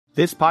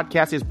This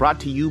podcast is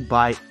brought to you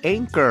by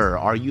Anchor.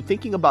 Are you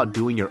thinking about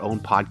doing your own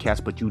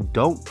podcast, but you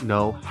don't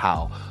know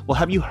how? Well,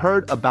 have you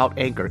heard about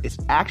Anchor? It's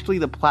actually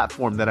the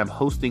platform that I'm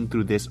hosting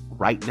through this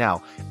right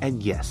now.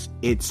 And yes,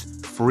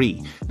 it's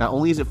free. Not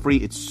only is it free,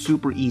 it's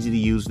super easy to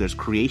use. There's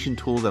creation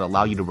tools that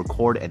allow you to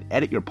record and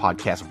edit your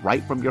podcast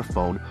right from your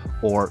phone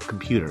or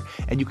computer.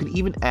 And you can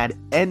even add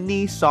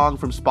any song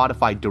from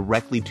Spotify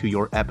directly to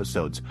your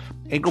episodes.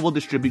 Anchor will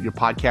distribute your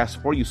podcast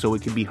for you so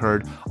it can be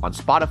heard on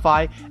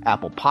Spotify,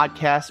 Apple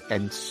Podcasts,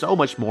 and so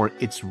much more.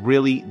 It's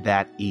really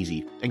that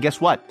easy. And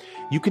guess what?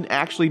 You can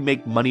actually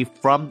make money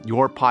from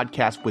your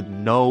podcast with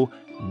no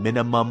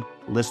minimum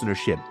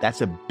listenership.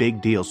 That's a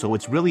big deal. So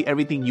it's really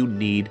everything you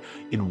need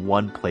in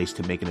one place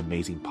to make an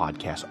amazing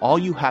podcast. All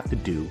you have to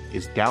do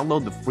is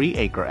download the free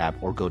Anchor app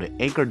or go to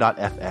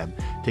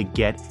anchor.fm to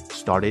get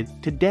started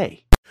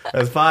today.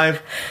 That's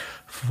 5,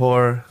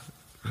 4,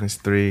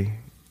 3,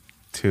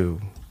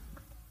 2,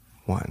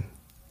 1.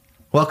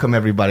 Welcome,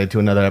 everybody, to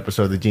another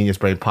episode of the Genius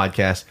Brain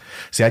Podcast.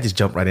 See, I just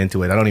jumped right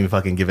into it. I don't even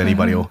fucking give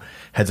anybody a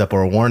heads up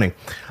or a warning.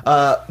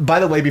 By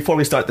the way, before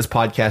we start this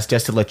podcast,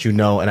 just to let you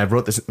know, and I've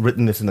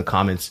written this in the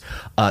comments,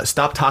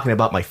 stop talking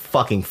about my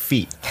fucking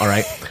feet, all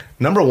right?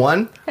 Number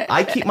one,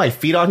 I keep my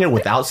feet on here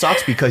without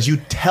socks because you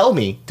tell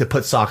me to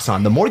put socks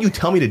on. The more you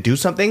tell me to do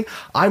something,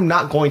 I'm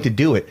not going to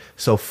do it.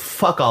 So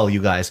fuck all of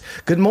you guys.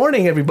 Good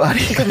morning, everybody.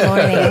 Good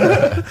morning.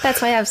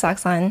 That's why I have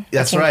socks on.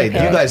 That's right.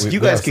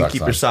 You guys can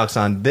keep your socks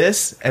on.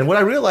 This, and what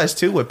I realized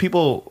too,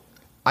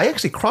 I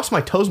actually cross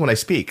my toes when I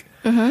speak.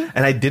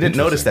 And I didn't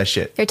notice that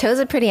shit. Your toes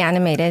are pretty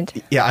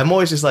animated. Yeah, I'm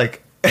always just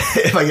like,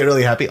 if I get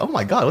really happy, oh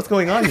my God, what's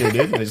going on here,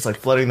 dude? And just like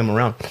fluttering them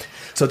around.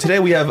 So today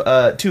we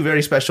have two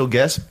very special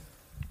guests.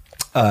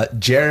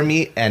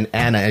 Jeremy and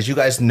Anna. As you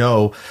guys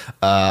know,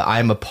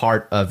 I'm a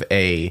part of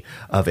a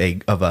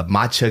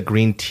matcha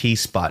green tea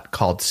spot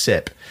called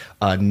Sip.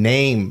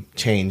 Name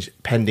change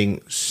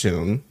pending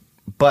soon,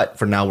 but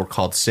for now we're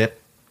called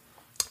Sip.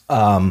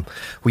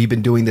 We've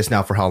been doing this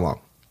now for how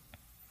long?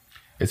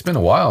 It's been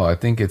a while. I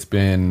think it's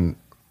been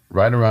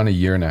right around a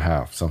year and a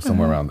half,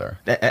 somewhere around there.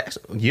 A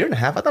year and a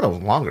half? I thought it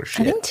was longer.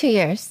 Shit. I think 2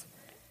 years.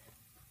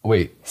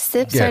 Wait.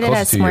 Sip started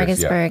at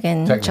Smorgasburg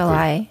in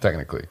July.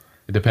 Technically.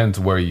 It depends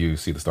where you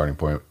see the starting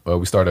point.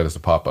 We started as a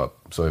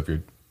pop-up, so if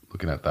you're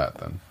looking at that,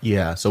 then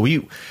yeah. So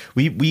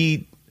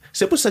we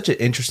Sip was such an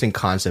interesting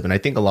concept, and I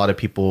think a lot of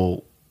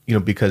people,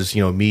 because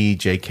me,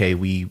 JK,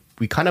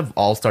 we kind of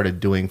all started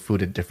doing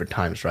food at different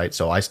times, right?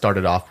 So I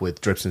started off with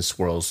Drips and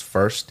Swirls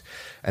first,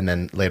 and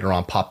then later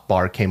on Pop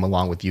Bar came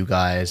along with you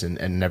guys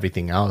and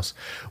everything else.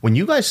 When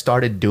you guys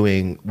decided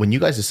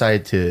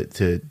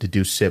to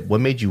do Sip, what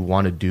made you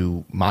want to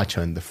do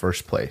matcha in the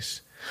first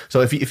place?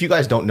 So if you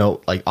guys don't know,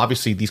 like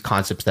obviously these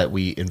concepts that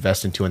we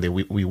invest into and that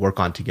we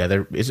work on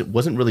together, it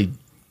didn't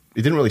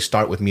really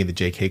start with me and the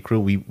JK crew.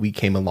 We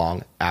came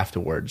along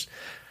afterwards.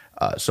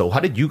 So how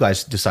did you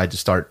guys decide to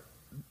start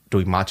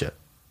doing matcha?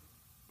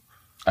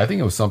 I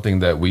think it was something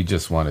that we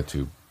just wanted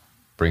to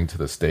bring to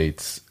the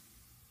States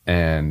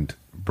and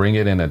bring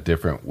it in a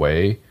different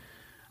way.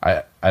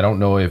 I don't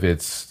know if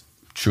it's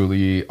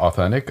truly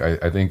authentic.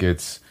 I think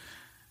it's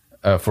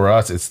for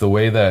us, it's the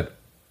way that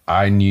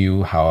I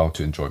knew how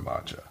to enjoy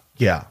matcha.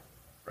 Yeah.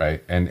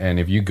 Right. And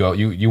if you go,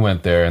 you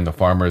went there, and the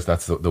farmers,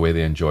 that's the way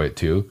they enjoy it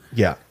too.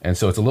 Yeah. And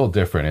so it's a little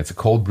different. It's a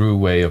cold brew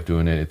way of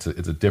doing it.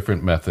 It's a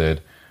different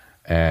method.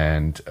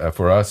 And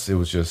for us, it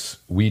was just,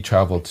 we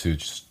traveled to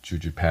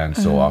Japan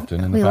so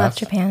often in the past. We love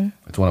Japan.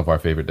 It's one of our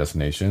favorite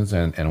destinations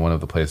and one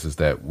of the places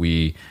that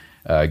we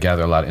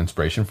gather a lot of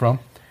inspiration from.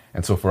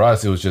 And so for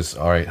us, it was just,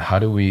 all right, how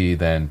do we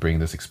then bring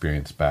this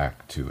experience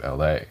back to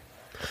LA?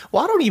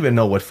 Well, I don't even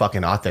know what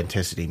fucking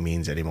authenticity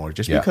means anymore.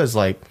 Just because,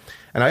 and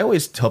I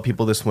always tell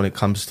people this when it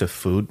comes to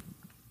food.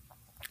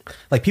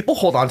 Like, people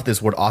hold on to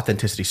this word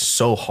authenticity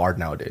so hard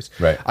nowadays.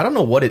 Right. I don't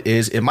know what it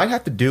is. It might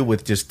have to do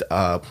with just,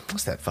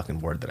 what's that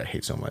fucking word that I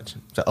hate so much?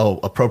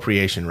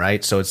 Appropriation,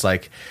 right? So it's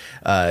like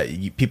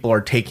people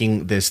are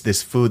taking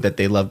this food that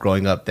they love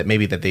growing up that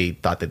they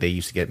thought that they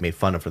used to get made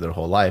fun of for their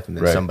whole life. And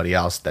then somebody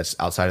else that's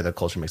outside of their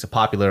culture makes it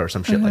popular or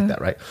some shit like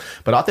that, right?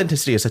 But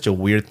authenticity is such a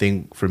weird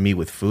thing for me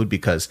with food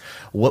because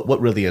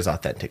what really is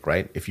authentic,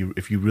 right? If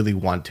you really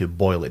want to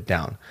boil it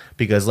down.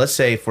 Because let's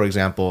say, for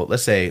example,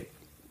 let's say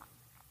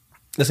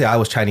I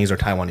was Chinese or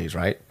Taiwanese,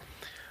 right?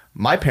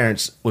 My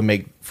parents would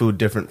make food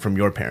different from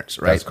your parents,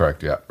 right? That's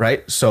correct, yeah.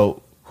 Right?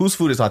 So whose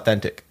food is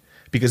authentic?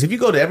 Because if you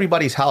go to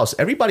everybody's house,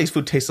 everybody's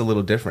food tastes a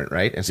little different,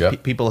 right? And so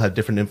people have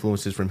different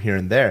influences from here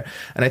and there.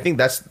 And I think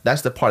that's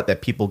the part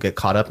that people get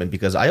caught up in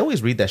because I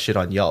always read that shit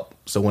on Yelp.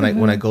 So when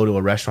I go to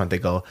a restaurant, they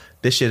go,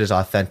 this shit is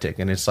authentic.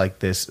 And it's like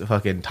this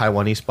fucking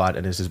Taiwanese spot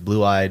and it's this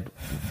blue-eyed,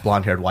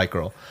 blonde-haired white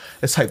girl.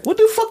 It's like, what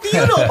the fuck do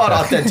you know about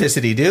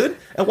authenticity, dude?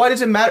 And why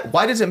does it matter?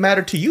 Why does it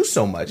matter to you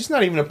so much? It's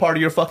not even a part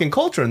of your fucking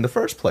culture in the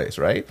first place,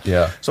 right?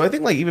 Yeah. So I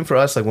think like even for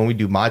us, like when we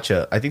do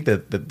matcha, I think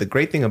that the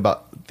great thing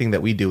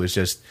that we do is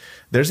just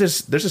there's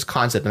this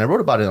concept, and I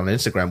wrote about it on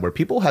Instagram, where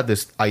people have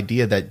this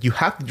idea that you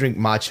have to drink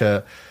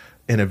matcha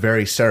in a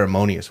very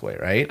ceremonious way,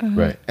 right?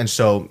 Right. And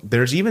so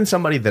there's even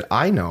somebody that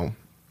I know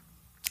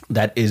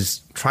that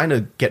is trying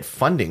to get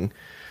funding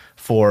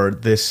for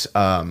this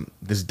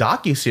this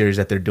docuseries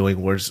that they're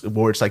doing where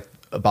it's like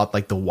about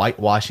like the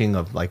whitewashing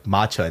of like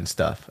matcha and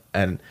stuff.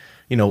 And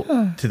you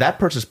know, to that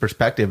person's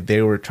perspective,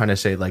 they were trying to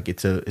say like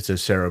it's a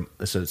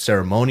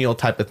ceremonial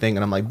type of thing.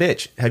 And I'm like,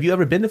 bitch, have you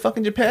ever been to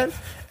fucking Japan?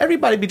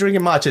 Everybody be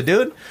drinking matcha,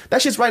 dude.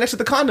 That shit's right next to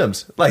the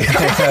condoms. Like,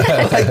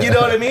 like, you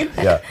know what I mean?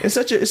 Yeah.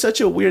 It's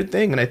such a weird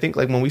thing. And I think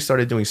like when we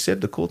started doing SIP,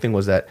 the cool thing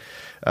was that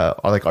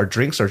our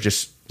drinks are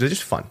they're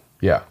just fun.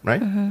 Yeah.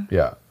 Right? Mm-hmm.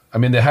 Yeah. I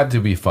mean, they had to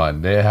be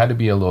fun. They had to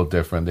be a little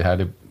different.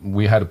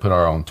 We had to put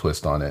our own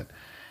twist on it.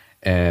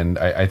 And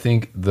I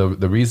think the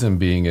reason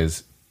being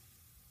is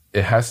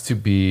it has to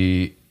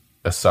be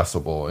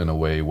accessible in a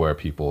way where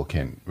people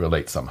can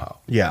relate somehow.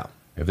 Yeah.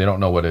 If they don't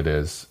know what it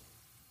is,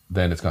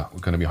 then it's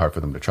going to be hard for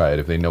them to try it.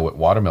 If they know what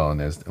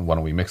watermelon is, then why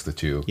don't we mix the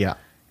two? Yeah.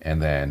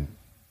 And then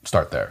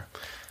start there.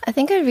 I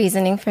think a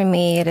reasoning for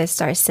me to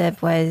start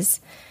SIP was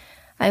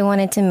I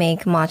wanted to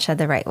make matcha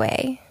the right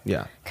way.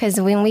 Yeah.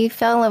 Because when we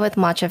fell in love with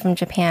matcha from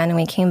Japan and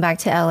we came back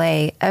to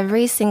LA,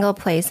 every single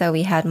place that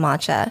we had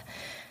matcha,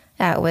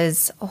 that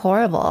was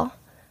horrible.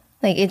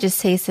 Like, it just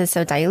tasted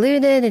so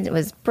diluted. It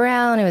was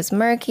brown. It was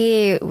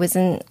murky. It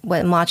wasn't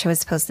what matcha was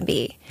supposed to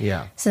be.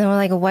 Yeah. So then we're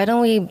like, why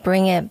don't we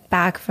bring it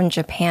back from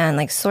Japan?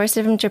 Like, source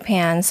it from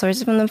Japan,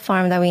 source it from the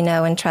farm that we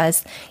know and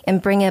trust,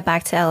 and bring it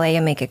back to LA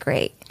and make it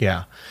great.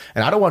 Yeah.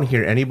 And I don't want to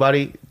hear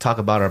anybody talk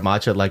about our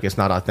matcha like it's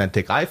not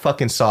authentic. I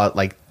fucking saw it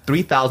like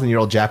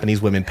 3,000-year-old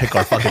Japanese women pick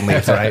our fucking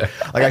leaves, right?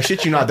 Like, I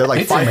shit you not. They're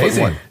like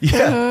 5'1". Yeah.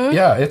 Mm-hmm.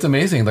 Yeah, it's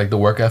amazing. Like, the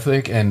work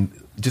ethic and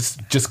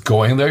just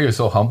going there, you're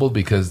so humbled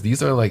because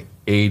these are like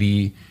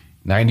 80,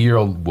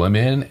 90-year-old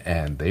women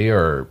and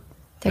they're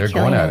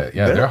going at it.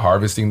 Yeah, they're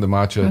harvesting the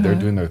matcha. Mm-hmm. They're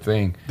doing their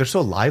thing. They're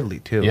so lively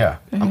too. Yeah.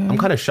 I'm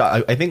kind of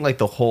shocked. I think like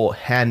the whole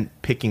hand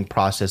picking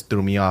process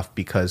threw me off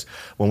because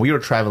when we were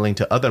traveling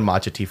to other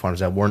matcha tea farms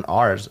that weren't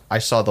ours, I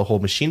saw the whole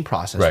machine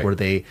process where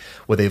they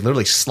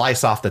literally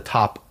slice off the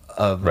top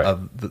of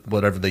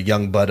whatever the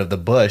young bud of the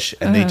bush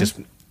and they just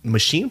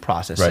machine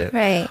process it.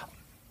 Right.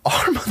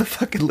 Our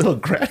motherfucking little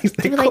grannies,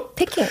 They're like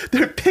picking.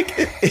 They're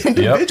picking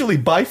individually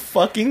by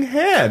fucking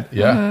hand.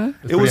 Yeah.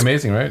 It's pretty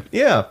amazing, right?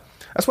 Yeah.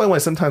 That's why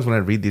sometimes when I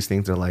read these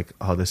things, they're like,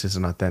 oh, this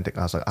isn't authentic.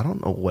 I was like, I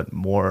don't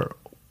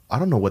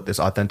know what this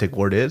authentic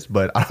word is,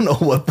 but I don't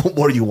know what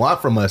more you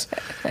want from us.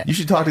 You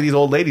should talk to these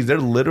old ladies. They're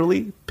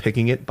literally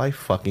picking it by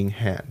fucking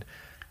hand.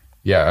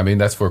 Yeah, I mean,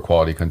 that's for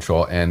quality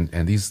control. And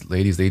these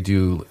ladies, they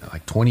do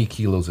like 20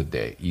 kilos a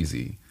day,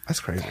 easy. That's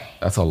crazy.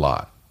 That's a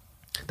lot.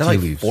 They're like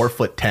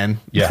 4'10".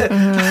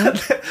 Yeah.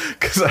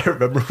 Because I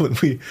remember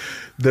when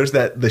there's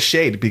the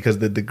shade because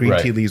the green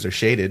tea leaves are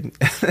shaded.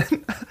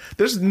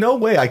 There's no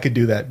way I could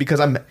do that because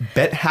I'm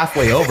bent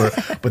halfway over,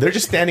 but they're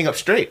just standing up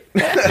straight.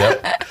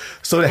 Yep.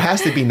 So it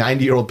has to be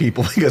 90-year-old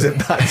people because if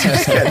not, you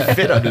just can't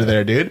fit under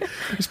there, dude.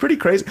 It's pretty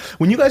crazy.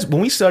 When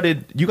we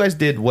started, you guys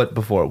did what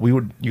before?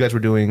 You guys were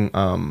doing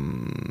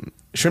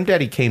Shrimp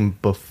Daddy came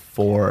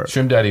before.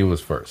 Shrimp Daddy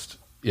was first.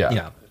 Yeah.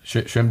 Yeah.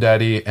 Shrimp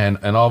Daddy and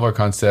all of our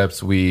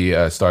concepts, we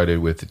started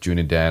with June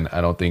and Dan. I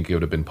don't think it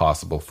would have been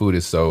possible. Food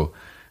is so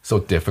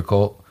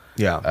difficult.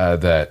 Yeah.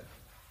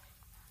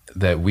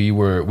 That we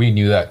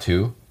knew that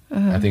too.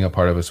 I think a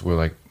part of us were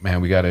like,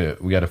 man, we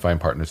gotta find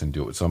partners and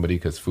do it with somebody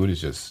because food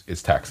is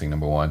it's taxing.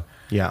 Number one.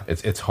 Yeah.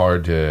 It's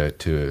hard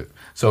to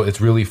so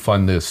it's really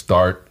fun to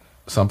start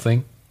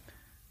something.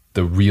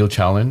 The real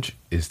challenge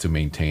is to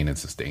maintain and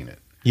sustain it.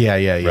 Yeah.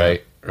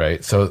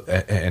 Right. So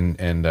and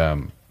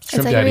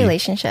It's like a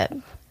relationship.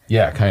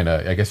 Yeah, kind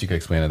of. I guess you could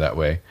explain it that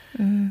way.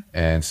 Mm-hmm.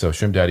 And so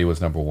Shrimp Daddy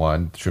was number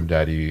one. Shrimp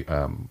Daddy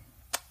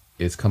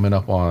is coming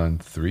up on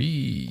 3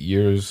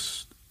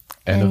 years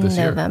end of this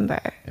year.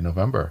 In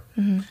November.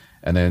 Mm-hmm.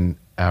 And then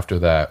after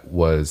that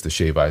was the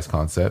Shave Ice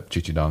concept,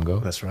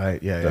 Chichidango. That's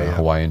right. Yeah, the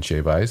Hawaiian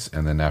Shave Ice.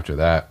 And then after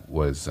that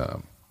was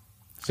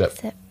Sip.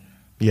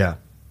 Yeah.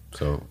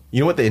 So you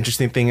know what the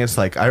interesting thing is?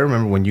 Like, I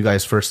remember when you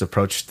guys first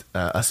approached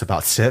us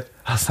about SIP,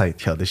 I was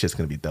like, yo, this shit's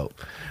gonna be dope,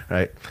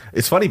 right?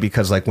 It's funny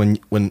because like when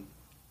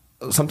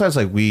sometimes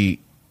like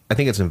I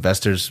think it's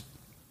investors,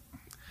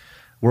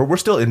 we're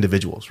still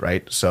individuals,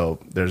 right? So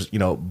there's,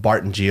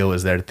 Bart and Gio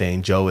is their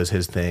thing, Joe is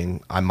his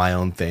thing, I'm my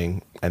own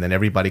thing, and then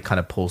everybody kind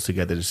of pulls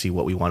together to see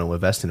what we want to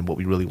invest in and what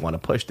we really want to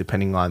push,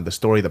 depending on the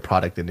story, the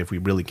product, and if we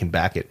really can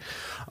back it.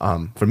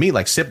 For me,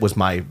 like SIP was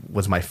my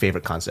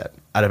favorite concept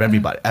out of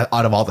everybody,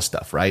 out of all the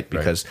stuff, right?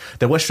 Because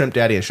there was Shrimp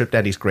Daddy, and Shrimp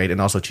Daddy's great, and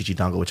also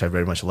Chichidango, which I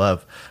very much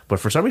love. But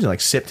for some reason,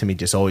 like SIP to me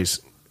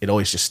always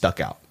just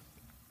stuck out.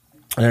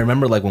 And I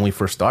remember like when we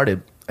first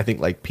started, I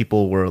think like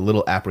people were a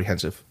little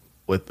apprehensive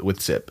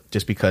with SIP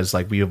just because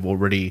like they have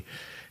already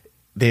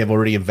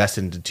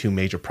invested into 2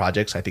 major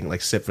projects. I think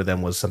like SIP for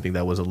them was something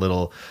that was a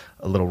little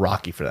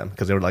rocky for them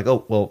because they were like,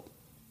 oh, well,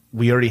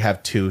 we already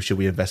have 2. Should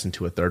we invest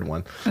into a 3rd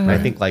one? Mm-hmm. And I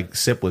think like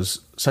SIP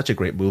was such a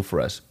great move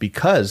for us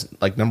because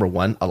like number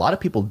one, a lot of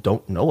people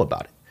don't know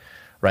about it,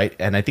 right?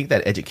 And I think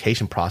that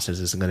education process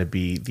is going to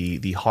be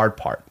the hard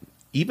part.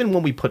 Even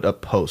when we put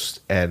up posts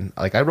and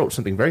like I wrote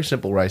something very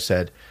simple where I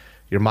said,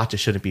 your matcha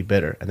shouldn't be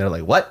bitter. And they're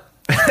like, what?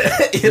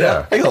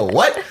 I go,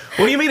 what?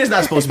 What do you mean it's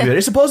not supposed to be bitter?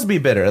 It's supposed to be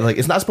bitter. Like,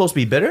 it's not supposed to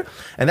be bitter.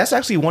 And that's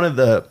actually one of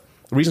the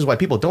reasons why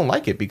people don't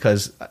like it,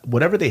 because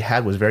whatever they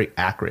had was very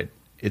acrid.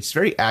 It's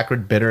very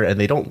acrid, bitter, and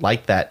they don't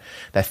like that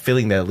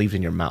feeling that it leaves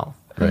in your mouth.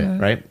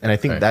 Right. And I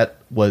think that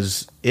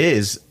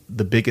is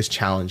the biggest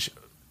challenge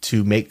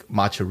to make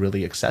matcha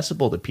really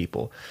accessible to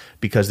people,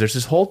 because there's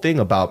this whole thing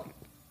about,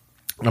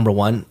 number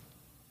one,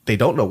 they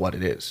don't know what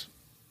it is.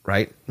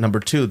 Right.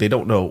 Number two, they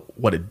don't know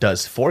what it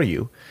does for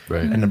you.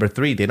 Right. And number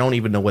three, they don't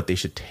even know what they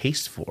should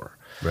taste for.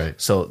 Right.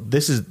 So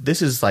this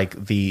is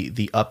like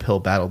the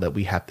uphill battle that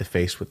we have to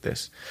face with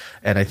this.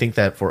 And I think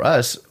that for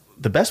us,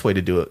 the best way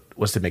to do it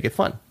was to make it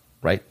fun.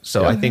 Right.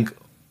 So I think,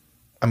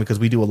 because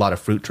we do a lot of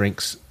fruit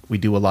drinks, we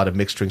do a lot of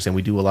mixed drinks, and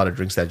we do a lot of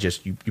drinks that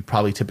just you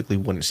probably typically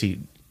wouldn't see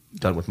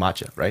done with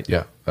matcha. Right.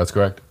 Yeah, that's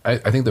correct. I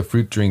think the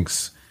fruit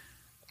drinks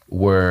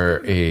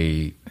were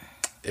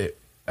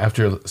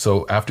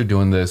after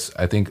doing this,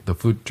 I think the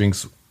fruit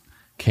drinks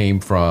came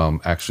from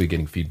actually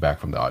getting feedback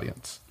from the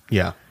audience.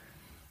 Yeah.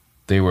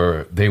 They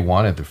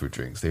wanted the fruit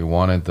drinks. They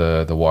wanted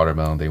the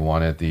watermelon. They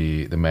wanted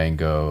the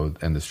mango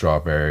and the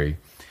strawberry.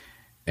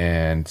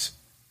 And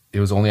it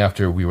was only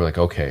after we were like,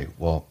 okay,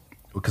 well,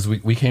 because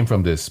we came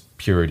from this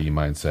purity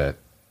mindset.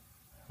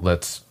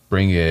 Let's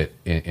bring it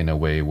in a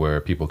way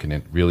where people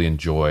can really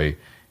enjoy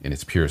in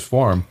its purest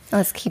form.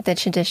 Let's keep the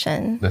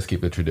tradition.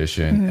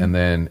 And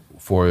then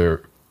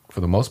for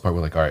the most part,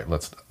 we're like, all right,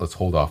 let's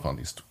hold off on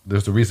these.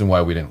 There's a reason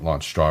why we didn't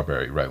launch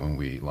strawberry right when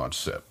we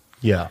launched Sip.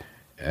 Yeah.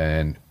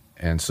 And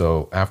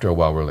so after a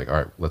while, we're like, all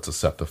right, let's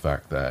accept the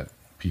fact that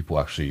people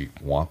actually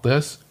want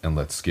this, and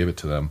let's give it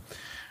to them.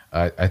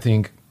 I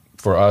think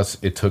for us,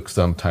 it took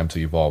some time to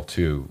evolve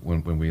too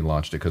when we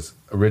launched it, because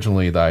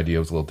originally the idea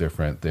was a little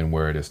different than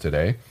where it is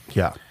today.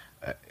 Yeah.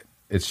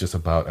 It's just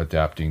about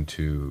adapting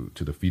to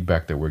the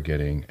feedback that we're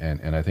getting.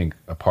 And I think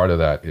a part of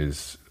that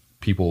is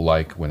people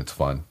like when it's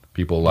fun.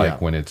 People like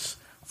when it's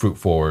fruit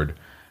forward.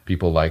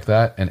 People like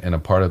that. And a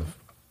part of,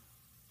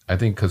 I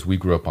think because we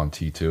grew up on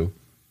tea too.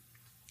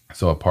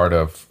 So a part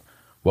of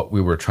what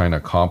we were trying to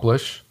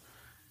accomplish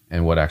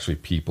and what actually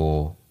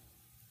people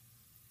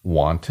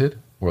wanted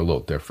were a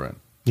little different.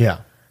 Yeah.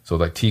 So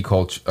like tea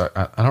culture,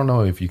 I don't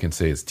know if you can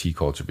say it's tea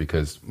culture,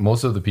 because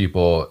most of the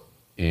people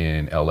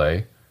in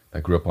LA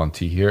that grew up on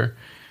tea here,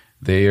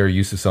 they are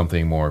used to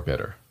something more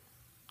bitter.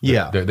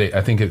 Yeah.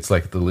 I think it's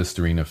like the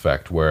Listerine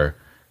effect, where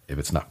if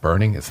it's not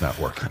burning, it's not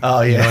working.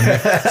 Oh, yeah. You know what I mean?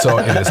 So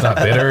if it's not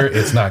bitter,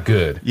 it's not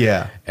good.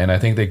 Yeah. And I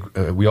think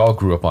we all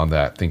grew up on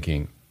that,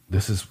 thinking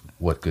this is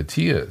what good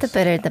tea is. The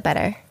bitter, the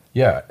better.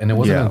 Yeah. And it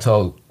wasn't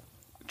until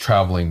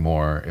traveling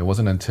more, it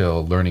wasn't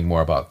until learning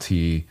more about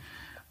tea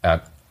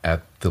at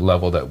the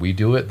level that we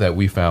do it, that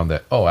we found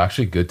that, oh,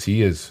 actually good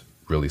tea is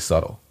really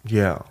subtle.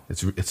 Yeah.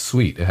 It's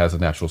sweet. It has a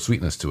natural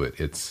sweetness to it.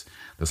 There's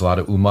a lot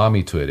of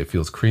umami to it. It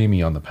feels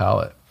creamy on the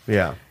palate.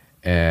 Yeah.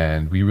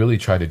 And we really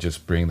try to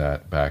just bring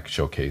that back,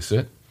 showcase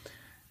it.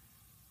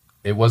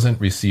 It wasn't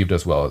received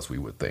as well as we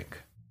would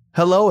think.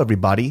 Hello,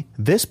 everybody.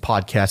 This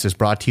podcast is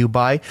brought to you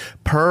by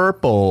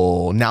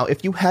Purple. Now,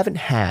 if you haven't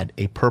had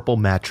a Purple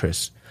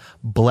mattress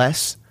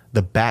bless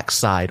the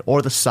backside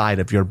or the side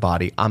of your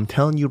body, I'm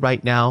telling you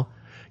right now,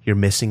 you're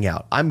missing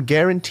out. I'm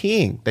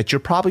guaranteeing that you're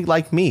probably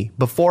like me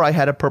before I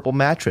had a Purple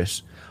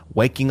mattress.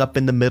 Waking up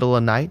in the middle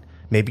of the night,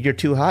 maybe you're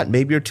too hot,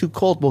 maybe you're too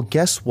cold. Well,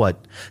 guess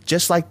what?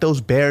 Just like those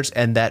bears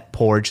and that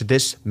porridge,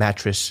 this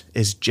mattress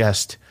is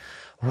just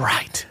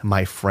right,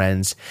 my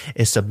friends.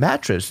 It's a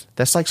mattress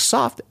that's like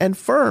soft and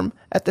firm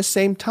at the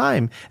same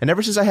time. And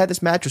ever since I had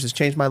this mattress, it's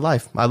changed my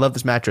life. I love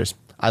this mattress.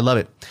 I love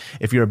it.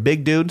 If you're a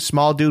big dude,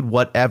 small dude,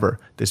 whatever,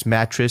 this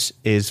mattress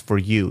is for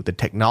you. The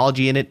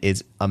technology in it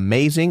is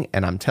amazing.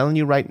 And I'm telling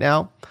you right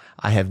now,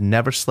 I have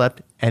never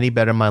slept any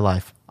better in my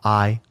life.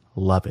 I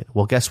love it.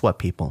 Well, guess what,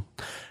 people?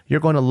 You're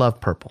going to love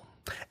Purple.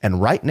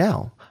 And right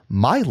now,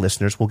 my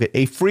listeners will get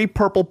a free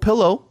Purple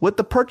pillow with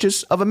the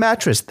purchase of a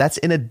mattress. That's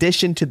in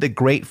addition to the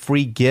great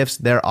free gifts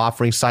they're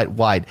offering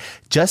site-wide.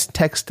 Just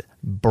text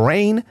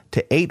BRAIN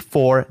to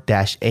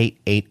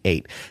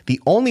 84-888. The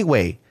only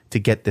way to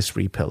get this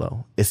free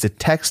pillow is to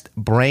text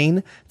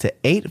BRAIN to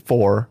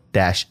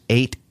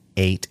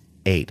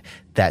 84-888.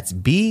 That's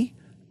BRAIN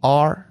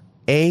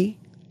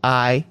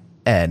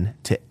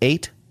to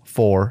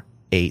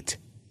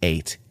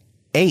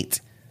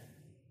 84888.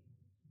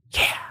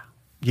 Yeah.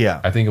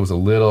 Yeah. I think it was a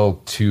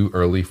little too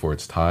early for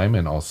its time,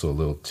 and also a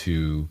little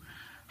too,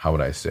 how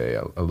would I say,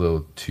 a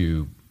little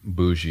too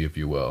bougie, if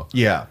you will.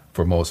 Yeah.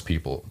 For most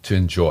people to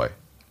enjoy.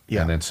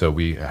 Yeah. And then so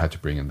we had to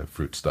bring in the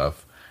fruit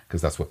stuff,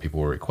 because that's what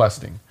people were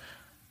requesting.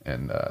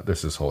 And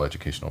there's this whole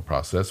educational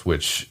process,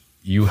 which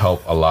you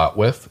help a lot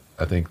with.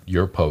 I think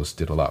your post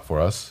did a lot for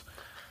us.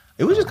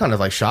 It was just kind of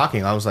like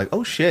shocking. I was like,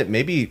 oh shit,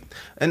 maybe.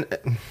 And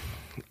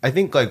I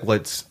think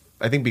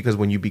because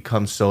when you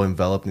become so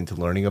enveloped into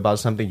learning about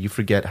something, you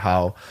forget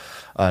how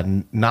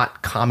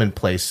not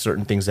commonplace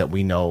certain things that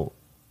we know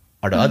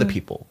are to other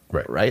people,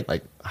 right?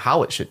 Like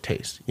how it should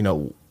taste,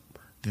 the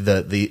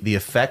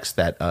effects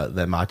that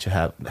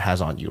matcha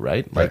has on you,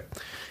 right? Like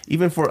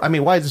even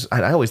why is this,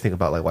 I always think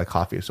about like why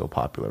coffee is so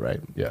popular,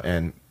 right? Yeah.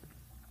 And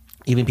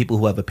even people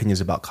who have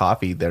opinions about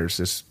coffee, there's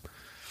this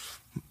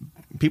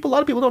a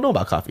lot of people don't know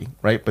about coffee,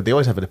 right? But they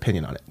always have an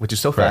opinion on it, which is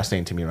so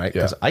fascinating to me, right?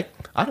 Because I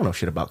don't know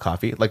shit about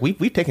coffee. Like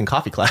we've taken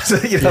coffee class,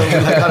 like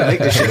how to make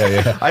this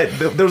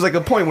shit. There was like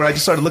a point where I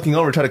just started looking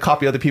over, trying to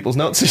copy other people's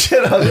notes and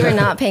shit. You were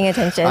not paying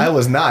attention. I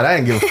was not. I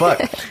didn't give a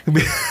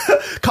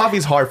fuck.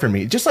 Coffee's hard for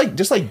me. Just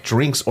like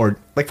drinks, or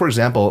like, for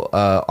example,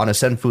 on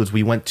Ascend Foods,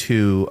 we went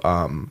to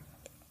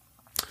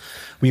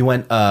we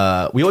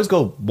always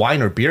go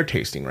wine or beer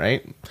tasting,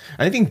 right? And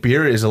I think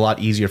beer is a lot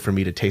easier for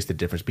me to taste the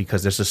difference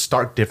because there's a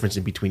stark difference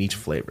in between each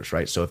flavors,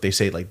 right? So if they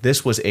say like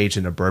this was aged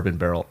in a bourbon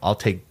barrel, I'll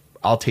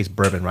taste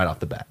bourbon right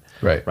off the bat.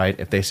 Right.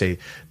 If they say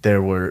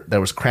there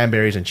was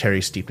cranberries and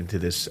cherries steeped into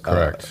this,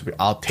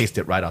 I'll taste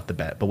it right off the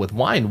bat. But with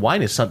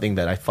wine is something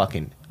that I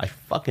fucking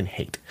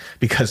hate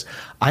because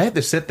I have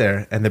to sit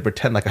there and then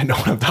pretend like I know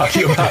what I'm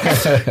talking about.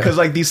 Because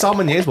like these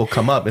sommeliers will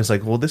come up and it's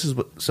like, well, this is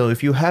what, so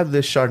if you have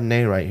this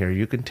Chardonnay right here,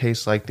 you can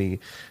taste like the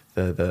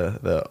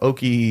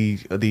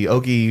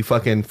oaky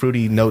fucking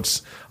fruity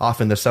notes off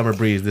in the summer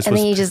breeze. Then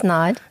you just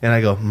nod. And I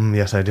go,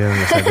 yes, I do.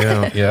 Yes, I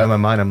do. Yeah. In my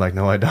mind, I'm like,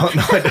 no, I don't.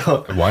 No, I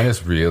don't. Wine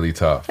is really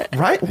tough.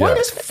 Right? Wine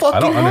is fucking hard. I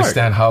don't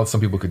understand how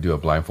some people could do a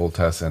blindfold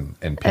test and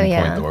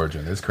pinpoint the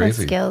origin. It's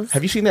crazy.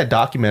 Have you seen that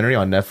documentary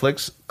on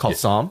Netflix called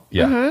Somm?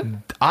 Yeah.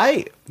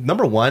 Mm-hmm.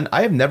 Number one,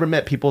 I have never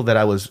met people that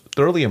I was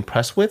thoroughly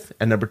impressed with.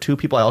 And number two,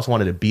 people I also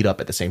wanted to beat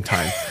up at the same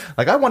time.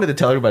 Like I wanted to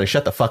tell everybody,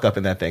 shut the fuck up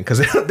in that thing. Because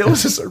there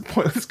was a certain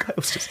point, this guy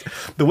was just,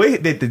 the way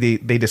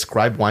they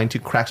describe wine to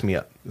cracks me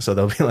up. So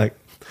they'll be like,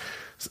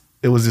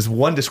 it was this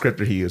one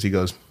descriptor he used. He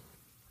goes,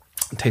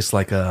 it tastes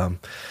like a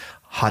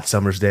hot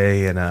summer's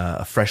day and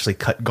a freshly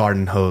cut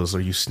garden hose, or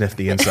you sniff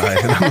the inside.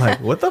 And I'm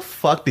like, what the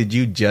fuck did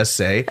you just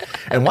say?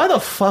 And why the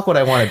fuck would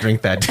I want to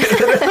drink that?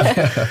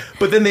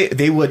 But then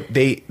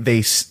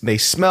they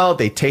smell,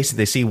 they taste it,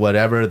 they see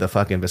whatever, the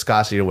fucking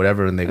viscosity or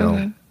whatever, and they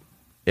go,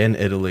 in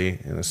Italy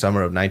in the summer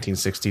of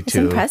 1962. It's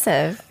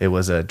impressive. It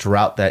was a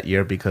drought that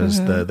year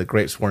because the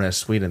grapes weren't as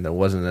sweet and there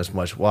wasn't as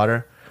much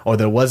water. Or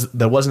there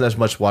wasn't as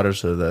much water,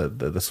 so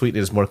the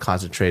sweetness is more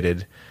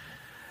concentrated,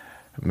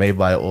 made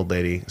by an old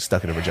lady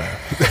stuck in a vagina.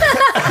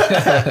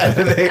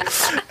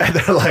 and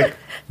they're like,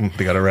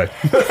 they got it right.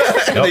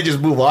 And they just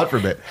move on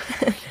from it.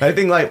 I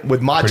think like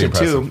with matcha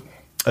too,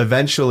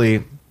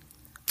 eventually,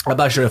 I'm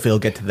not sure if it'll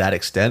get to that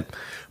extent,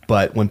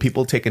 but when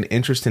people take an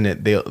interest in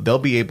it, they'll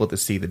be able to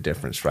see the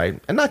difference, right?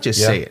 And not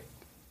just say it,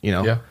 you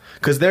know?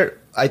 Because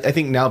I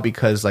think now,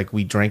 because like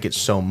we drank it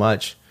so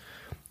much,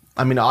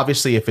 I mean,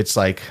 obviously if it's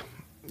like,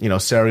 you know,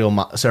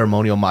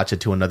 ceremonial matcha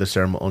to another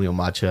ceremonial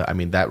matcha, I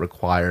mean, that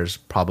requires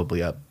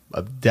probably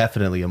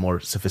definitely a more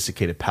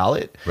sophisticated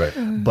palate. Right.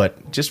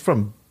 But just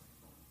from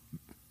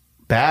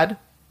bad,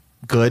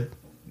 good,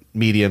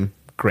 medium,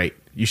 great,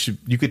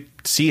 you could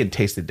see and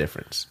taste the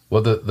difference.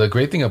 Well, the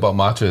great thing about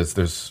matcha is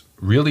there's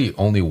really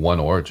only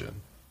one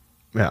origin.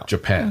 Yeah.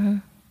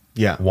 Japan.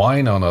 Yeah.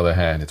 Wine, on the other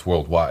hand, it's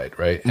worldwide,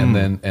 right? And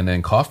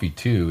then coffee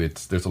too.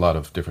 There's a lot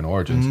of different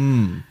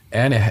origins,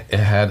 and it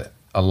had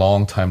a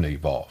long time to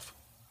evolve.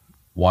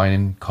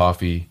 Wine,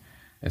 coffee,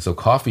 and so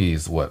coffee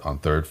is what, on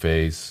third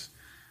phase.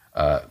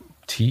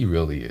 Tea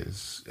really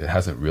it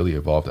hasn't really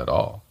evolved at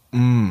all.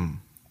 And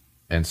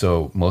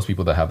so most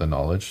people that have the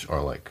knowledge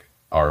are like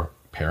our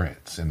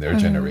parents in their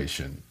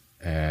generation,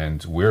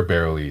 and we're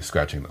barely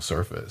scratching the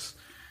surface.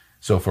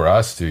 So for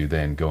us to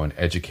then go and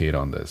educate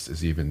on this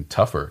is even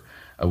tougher.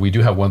 We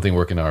do have one thing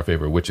working in our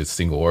favor, which is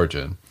single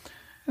origin,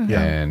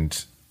 and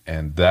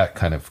that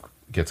kind of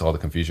gets all the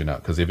confusion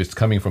out, because if it's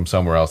coming from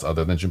somewhere else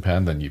other than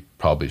Japan, then you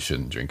probably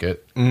shouldn't drink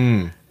it.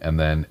 And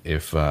then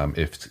if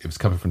it's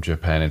coming from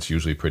Japan, it's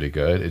usually pretty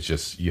good. It's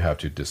just you have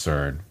to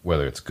discern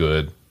whether it's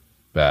good,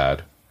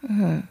 bad,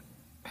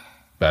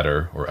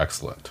 better, or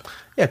excellent.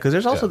 Yeah, because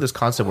there's also this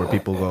concept where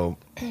people go.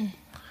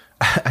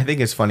 I think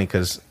it's funny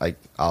because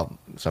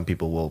some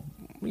people will,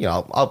 you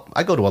know,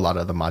 I go to a lot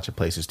of the matcha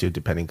places too,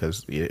 depending,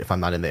 because if I'm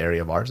not in the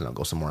area of ours, then I'll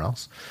go somewhere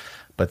else.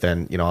 But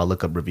then, you know, I'll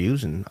look up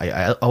reviews, and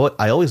I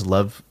always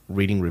love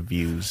reading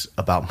reviews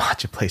about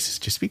matcha places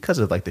just because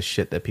of like the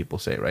shit that people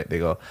say, right? They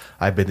go,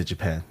 I've been to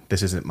Japan,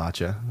 this isn't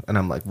matcha. And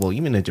I'm like, well,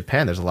 even in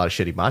Japan, there's a lot of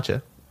shitty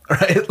matcha,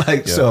 right?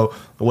 Like, so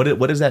what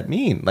does that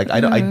mean? Like,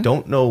 I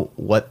don't know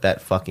what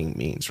that fucking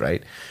means,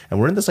 right? And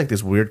we're in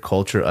this weird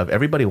culture of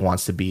everybody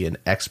wants to be an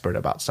expert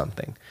about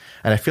something.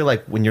 And I feel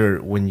like when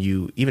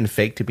you even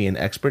fake to be an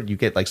expert, you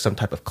get like some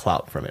type of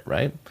clout from it,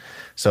 right?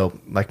 So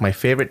like my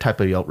favorite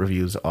type of Yelp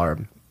reviews are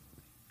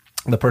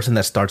the person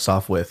that starts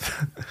off with,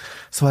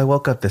 so I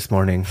woke up this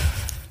morning,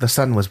 the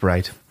sun was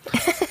bright.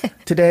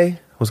 Today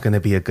was going to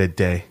be a good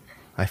day.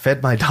 I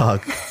fed my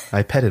dog.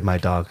 I petted my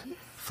dog.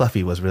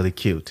 Fluffy was really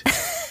cute.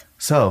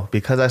 So,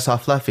 because I saw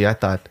Fluffy, I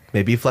thought,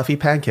 maybe Fluffy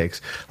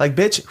pancakes. Like,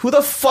 bitch, who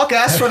the fuck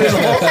asked for this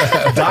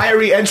whole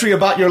diary entry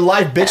about your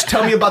life, bitch?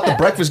 Tell me about the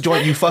breakfast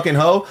joint, you fucking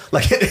hoe.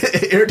 Like,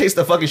 it irritates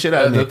the fucking shit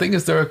out of me. The thing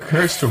is, there are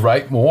courage to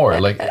write more.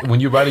 Like,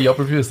 when you write a Yelp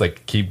review, it's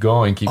like, keep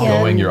going,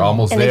 you're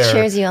almost there. And it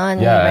cheers you on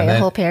when you write your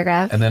whole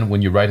paragraph. And then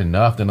when you write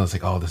enough, then it's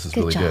like, oh, this is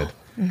really good.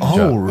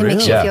 Oh, really? It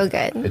makes you feel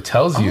good. It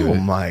tells you. Oh,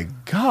 my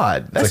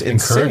God. That's like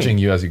encouraging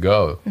you as you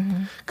go.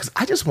 Because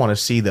I just want to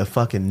see the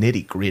fucking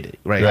nitty gritty,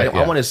 right?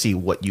 I want to see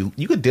what you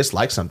could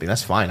dislike something.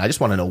 That's fine. I just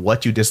want to know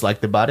what you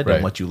disliked about it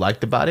and what you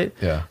liked about it.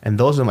 Yeah. And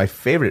those are my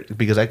favorite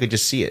because I could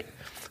just see it.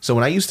 So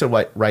when I used to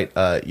write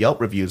Yelp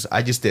reviews,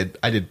 I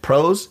did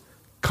pros,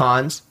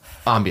 cons,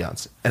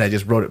 ambiance, and I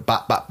just wrote it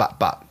bop, bop, bop,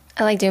 bop.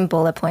 I like doing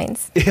bullet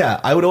points.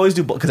 Yeah, I would always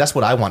do because that's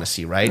what I want to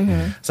see, right?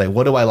 It's like,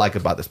 what do I like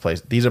about this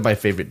place? These are my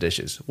favorite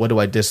dishes. What do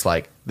I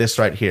dislike? This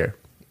right here.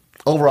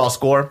 Overall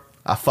score,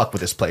 I fuck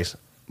with this place.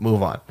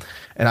 Move on.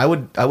 And I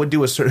would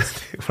do a certain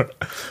thing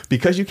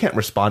because you can't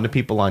respond to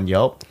people on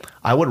Yelp.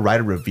 I would write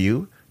a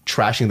review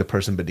trashing the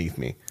person beneath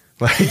me.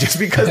 Like, just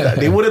because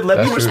they wouldn't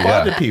let me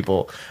respond to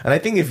people. And I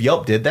think if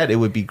Yelp did that, it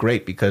would be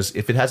great because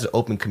if it has an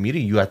open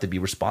community, you have to be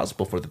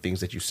responsible for the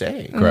things that you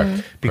say.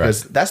 Correct.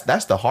 Because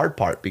that's the hard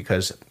part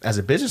because as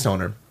a business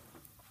owner,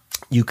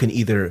 you can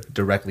either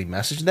directly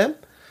message them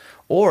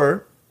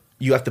or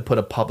you have to put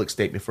a public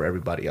statement for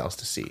everybody else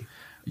to see.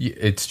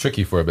 It's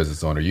tricky for a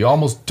business owner. You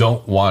almost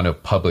don't want to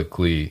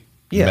publicly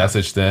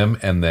message them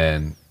and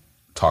then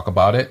talk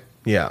about it.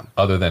 Yeah.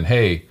 Other than,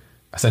 hey,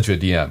 I sent you a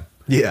DM.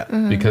 Yeah.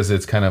 Because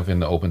it's kind of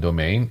in the open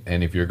domain.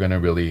 And if you're going to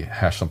really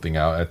hash something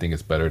out, I think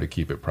it's better to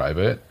keep it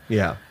private.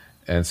 Yeah.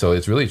 And so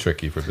it's really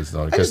tricky for business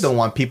owners. I just don't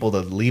want people to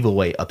leave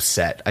away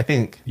upset. I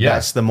think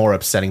that's the more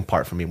upsetting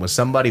part for me. When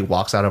somebody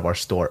walks out of our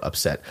store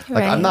upset.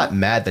 Like, I'm not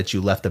mad that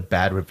you left a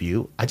bad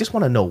review. I just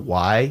want to know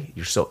why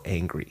you're so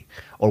angry.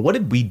 Or what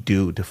did we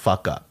do to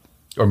fuck up?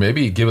 Or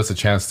maybe give us a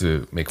chance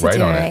to make right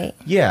on it.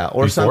 Yeah.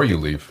 Or before you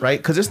leave. Right?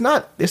 Because it's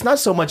not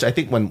so much, I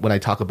think when I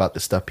talk about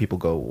this stuff, people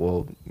go,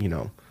 well, you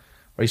know,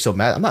 are you so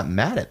mad? I'm not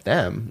mad at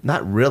them.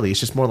 Not really. It's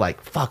just more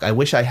like, fuck, I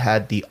wish I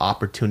had the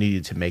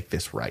opportunity to make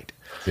this right.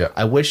 Yeah.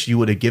 I wish you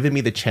would have given me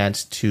the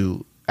chance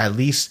to at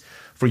least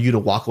for you to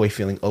walk away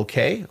feeling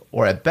okay,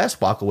 or at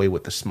best walk away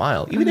with a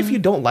smile, even if you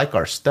don't like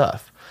our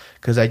stuff.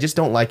 Because I just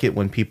don't like it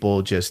when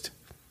people just,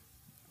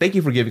 thank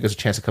you for giving us a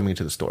chance of coming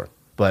into the store.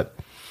 But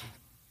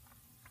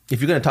if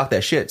you're going to talk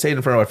that shit, say it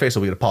in front of our face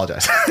so we can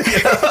apologize.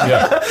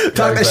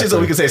 Talk that shit so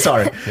we can say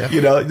sorry.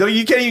 You know, no,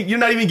 you can't. You're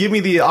not even giving me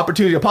the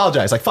opportunity to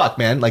apologize. Like, fuck,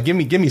 man. Like, give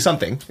me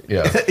something.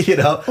 Yeah. You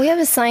know. We have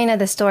a sign at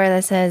the store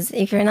that says,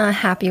 "If you're not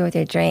happy with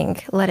your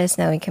drink, let us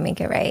know. We can make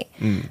it right."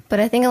 But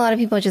I think a lot of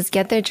people just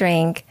get their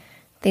drink,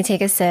 they take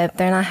a sip,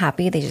 they're not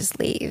happy, they just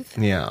leave.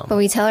 Yeah. But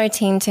we tell our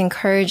team to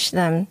encourage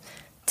them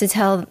to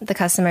tell the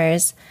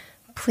customers,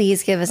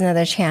 please give us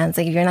another chance.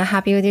 Like, if you're not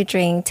happy with your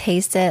drink,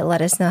 taste it.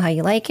 Let us know how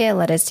you like it.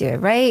 Let us do it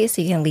right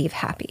so you can leave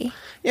happy.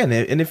 Yeah,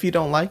 and if you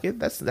don't like it,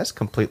 that's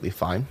completely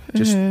fine.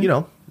 Just you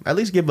know, at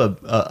least give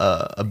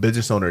a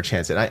business owner a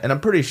chance. And I'm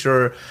pretty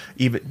sure,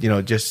 even you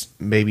know, just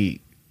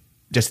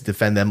to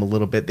defend them a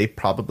little bit, they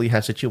probably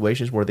had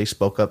situations where they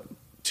spoke up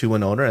to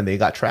an owner and they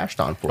got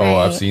trashed on for it. Oh,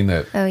 I've seen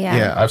that. Oh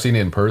yeah. I've seen it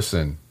in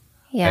person.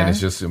 Yeah. And it's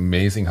just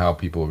amazing how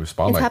people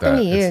respond It's like that.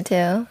 happened to you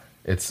too.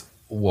 It's,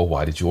 well,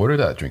 why did you order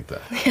that drink then?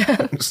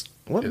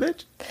 What,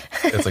 bitch?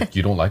 It's like,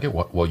 you don't like it?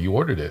 Well, you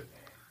ordered it.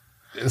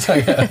 It's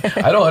like,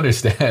 I don't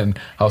understand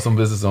how some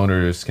business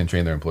owners can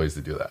train their employees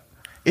to do that.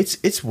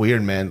 It's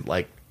weird, man.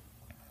 Like,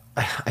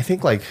 I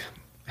think like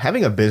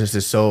having a business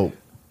is so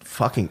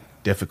fucking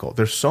difficult.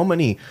 There's so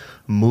many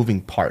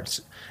moving parts.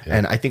 Yeah.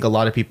 And I think a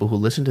lot of people who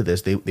listen to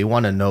this, they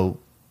want to know,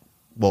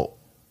 well,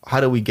 how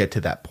do we get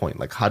to that point?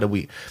 Like, how do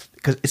we,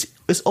 because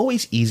it's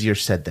always easier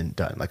said than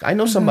done. Like, I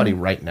know somebody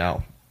right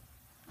now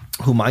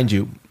who, mind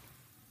you,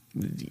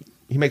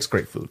 he makes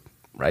great food,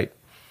 right?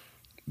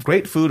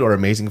 Great food or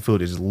amazing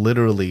food is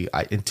literally,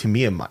 to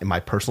me, in my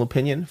personal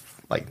opinion,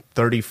 like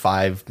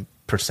 35%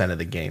 of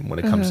the game when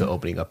it comes to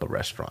opening up a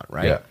restaurant,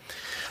 right?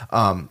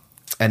 Yeah.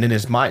 And in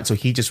his mind, so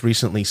he just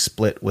recently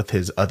split with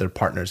his other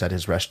partners at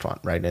his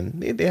restaurant, right?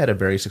 And they had a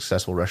very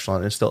successful restaurant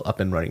and it's still up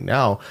and running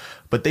now,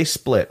 but they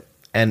split.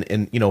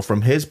 And you know,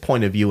 from his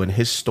point of view and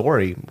his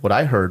story, what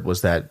I heard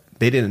was that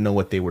they didn't know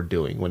what they were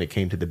doing when it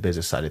came to the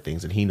business side of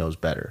things, and he knows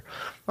better.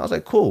 I was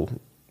like, cool.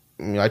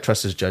 You know, I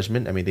trust his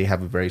judgment. I mean, they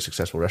have a very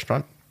successful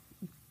restaurant.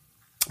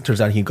 Turns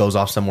out he goes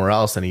off somewhere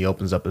else and he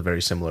opens up a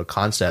very similar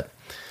concept.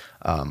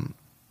 And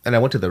I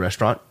went to the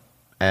restaurant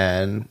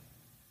and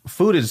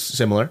food is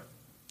similar,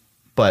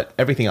 but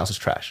everything else is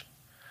trash,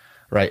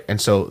 right?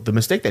 And so the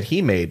mistake that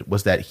he made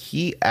was that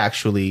he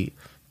actually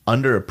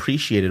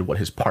underappreciated what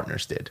his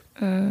partners did,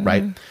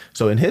 right?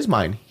 So in his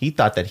mind, he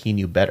thought that he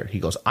knew better. He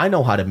goes, I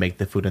know how to make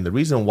the food. And the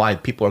reason why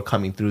people are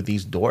coming through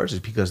these doors is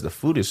because the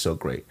food is so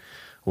great.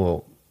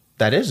 Well,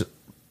 that is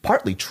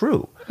partly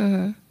true.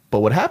 But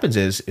what happens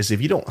is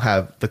if you don't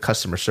have the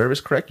customer service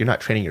correct, you're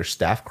not training your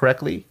staff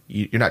correctly,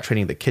 you're not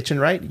training the kitchen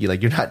right, you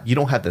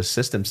don't have the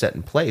system set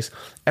in place,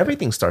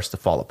 everything starts to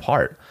fall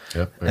apart.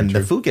 Yep, and true.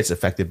 the food gets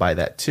affected by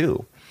that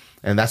too.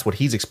 And that's what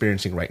he's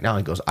experiencing right now.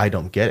 He goes, I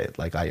don't get it.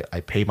 Like, I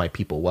pay my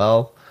people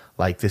well.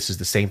 Like, this is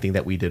the same thing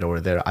that we did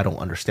over there. I don't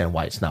understand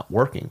why it's not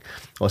working.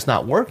 Well, it's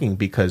not working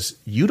because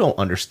you don't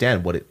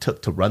understand what it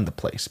took to run the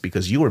place,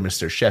 because you were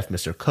Mr. Chef,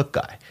 Mr. Cook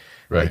guy.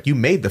 Right. Like, you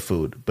made the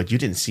food, but you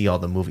didn't see all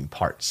the moving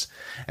parts.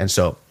 And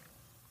so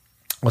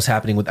what's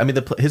happening with, I mean,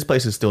 his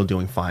place is still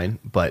doing fine,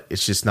 but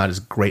it's just not as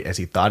great as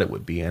he thought it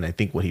would be. And I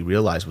think what he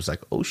realized was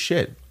like, oh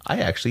shit, I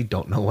actually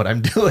don't know what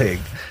I'm doing,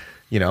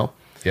 you know?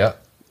 Yeah.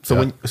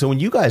 So when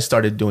you guys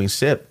started doing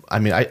SIP, I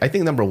mean, I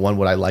think number one,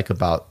 what I like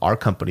about our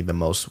company the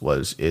most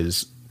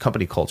is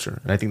company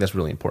culture. And I think that's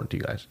really important to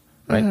you guys,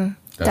 right?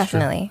 Mm-hmm.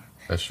 Definitely.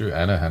 True. That's true.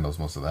 Anna handles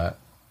most of that.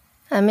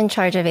 I'm in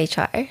charge of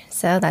HR,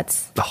 so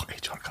that's... Oh,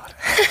 HR, got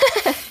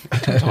it.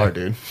 It's hard,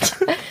 dude.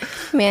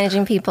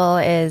 Managing people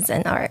is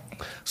an art.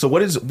 So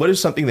what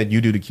is something that you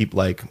do to keep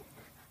like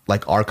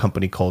our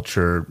company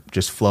culture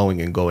just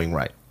flowing and going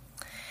right?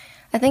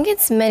 I think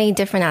it's many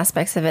different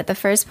aspects of it. The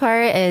first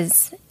part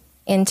is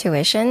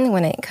intuition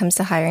when it comes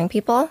to hiring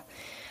people,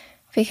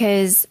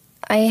 because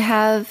I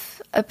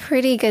have a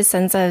pretty good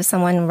sense of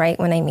someone right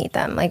when I meet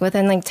them. Like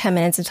within like 10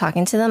 minutes of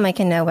talking to them, I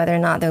can know whether or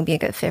not they'll be a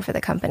good fit for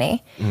the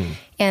company.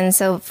 And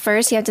so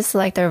first you have to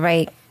select the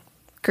right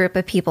group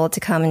of people to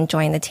come and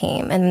join the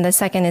team. And the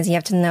second is you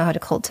have to know how to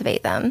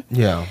cultivate them.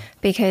 Yeah.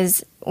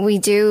 Because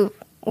we're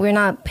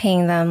not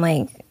paying them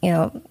like, you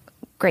know,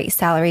 great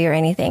salary or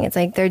anything. It's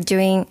like they're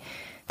doing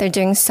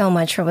so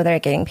much for what they're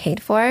getting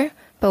paid for.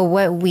 But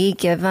what we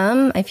give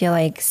them, I feel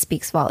like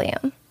speaks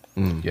volume.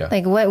 Yeah.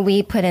 Like what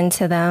we put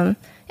into them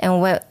and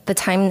what the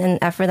time and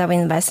effort that we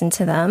invest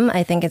into them,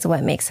 I think is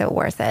what makes it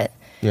worth it.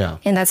 Yeah.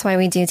 And that's why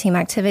we do team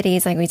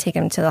activities. Like we take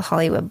them to the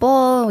Hollywood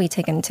Bowl, we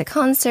take them to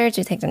concerts,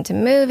 we take them to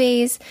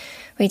movies,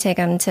 we take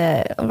them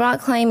to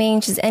rock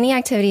climbing, just any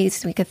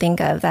activities we could think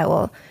of that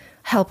will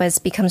help us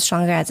become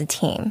stronger as a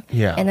team.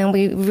 Yeah. And then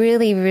we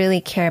really,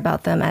 really care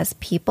about them as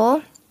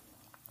people.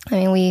 I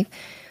mean, we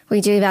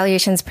do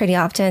evaluations pretty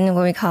often.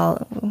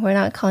 We're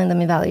not calling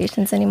them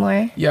evaluations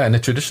anymore. Yeah, in a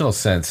traditional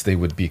sense, they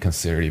would be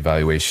considered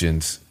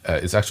evaluations.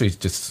 It's actually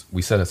just,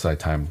 we set aside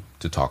time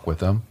to talk with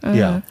them.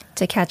 Yeah.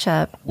 To catch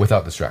up.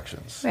 Without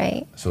distractions.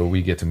 Right. So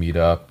we get to meet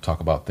up, talk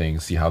about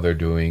things, see how they're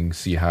doing,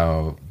 see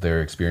how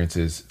their experience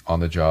is on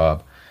the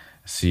job,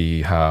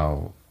 see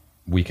how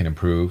we can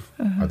improve.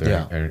 Are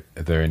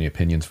there any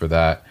opinions for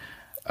that?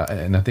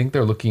 And I think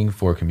they're looking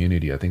for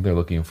community. I think they're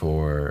looking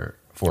for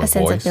a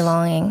sense voice, of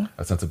belonging.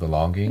 a sense of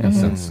belonging, a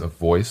sense of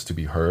voice to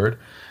be heard.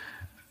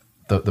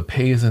 The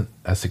pay isn't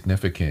as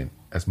significant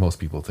as most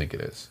people think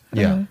it is.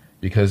 Yeah.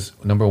 Because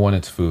number one,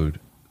 it's food.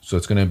 So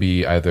it's going to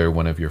be either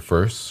one of your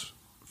first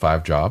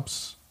 5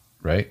 jobs,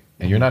 right?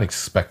 And you're not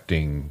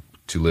expecting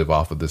to live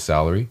off of this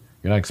salary.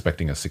 You're not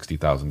expecting a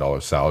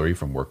 $60,000 salary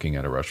from working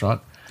at a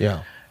restaurant.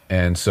 Yeah.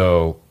 And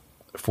so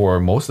for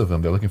most of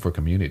them, they're looking for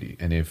community.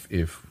 And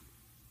if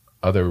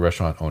other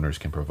restaurant owners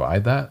can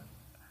provide that,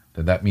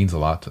 then that means a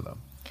lot to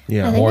them.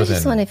 Yeah. I think More they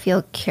just than- want to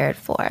feel cared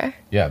for.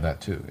 Yeah,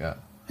 that too. Yeah.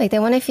 Like they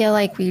want to feel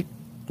like we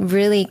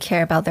really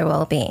care about their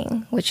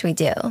well-being, which we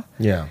do.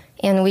 Yeah.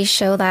 And we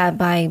show that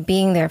by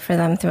being there for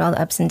them through all the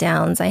ups and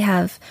downs. I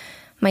have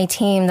my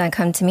team that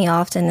come to me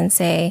often and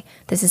say,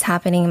 this is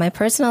happening in my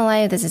personal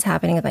life. This is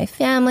happening with my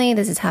family.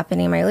 This is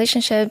happening in my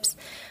relationships.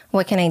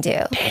 What can I do?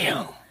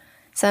 Damn.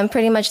 So I'm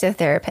pretty much their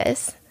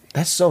therapist.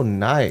 That's so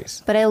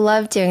nice. But I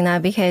love doing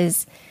that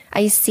because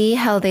I see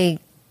how they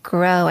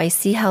grow. I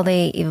see how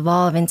they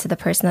evolve into the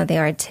person that they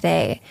are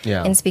today.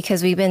 Yeah. And it's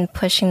because we've been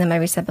pushing them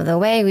every step of the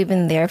way. We've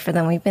been there for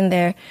them. We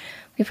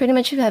pretty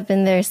much have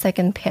been their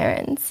second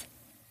parents.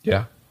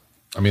 Yeah.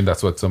 I mean,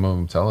 that's what some of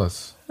them tell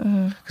us.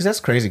 Because that's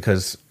crazy.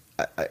 Because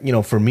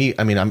for me,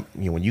 I mean,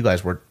 when you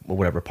guys worked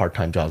whatever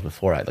part-time jobs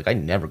before, I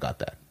never got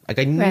that. Like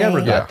I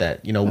never got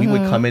that. We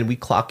would come in, we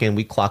clock in,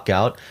 we clock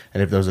out,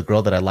 and if there was a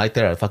girl that I liked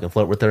there, I'd fucking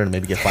flirt with her and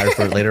maybe get fired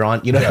for it later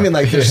on. You know what I mean?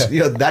 Like there's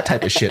that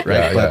type of shit,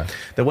 right? But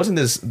there wasn't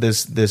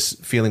this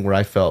feeling where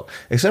I felt,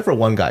 except for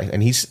one guy,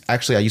 and he's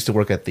actually, I used to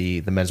work at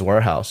the Men's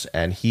Warehouse,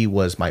 and he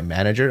was my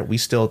manager. We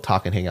still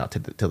talk and hang out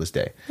till this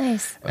day.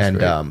 Nice.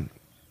 And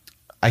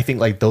I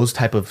think like those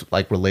type of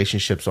like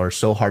relationships are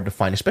so hard to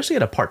find, especially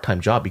at a part-time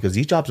job, because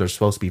these jobs are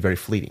supposed to be very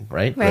fleeting,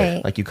 right?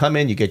 Right. Like you come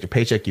in, you get your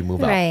paycheck, you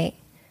move out. Right.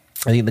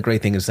 I think the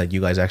great thing is that you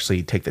guys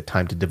actually take the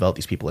time to develop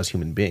these people as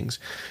human beings,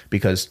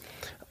 because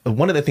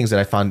one of the things that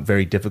I found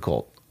very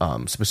difficult,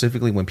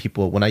 specifically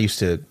when I used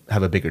to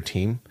have a bigger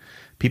team,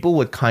 people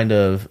would kind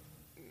of,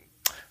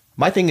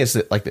 my thing is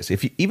that like this,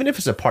 even if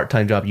it's a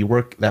part-time job, you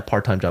work that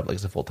part-time job like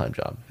it's a full-time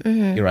job.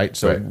 You're right.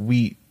 So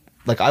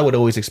I would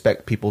always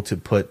expect people to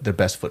put their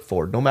best foot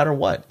forward, no matter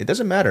what. It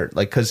doesn't matter,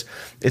 like, because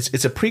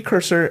it's a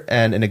precursor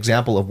and an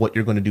example of what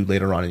you're going to do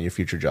later on in your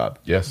future job.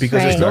 Yes,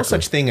 because there's no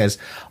such thing as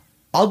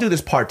I'll do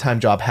this part-time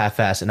job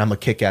half-ass and I'm a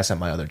kick-ass at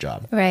my other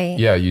job. Right.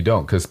 Yeah, you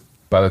don't, because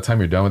by the time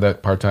you're done with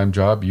that part-time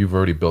job, you've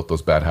already built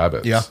those bad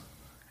habits. Yeah.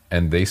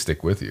 And they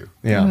stick with you.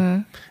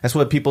 Yeah. That's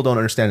what people don't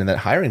understand in that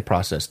hiring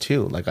process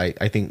too. Like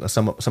I think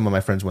some of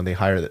my friends, when they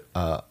hire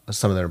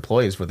some of their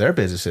employees for their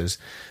businesses,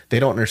 they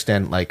don't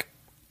understand like,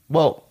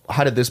 well,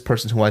 how did this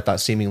person who I thought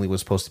seemingly was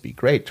supposed to be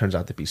great turns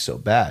out to be so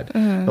bad?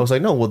 I was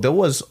like, no, well, there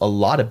was a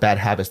lot of bad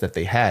habits that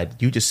they had.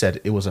 You just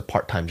said it was a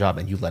part-time job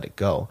and you let it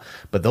go.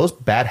 But those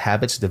bad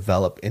habits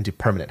develop into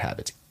permanent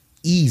habits.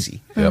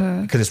 Easy.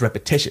 Because it's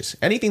repetitious.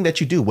 Anything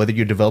that you do, whether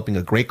you're developing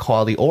a great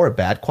quality or a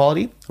bad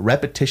quality,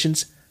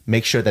 repetitions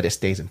make sure that it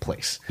stays in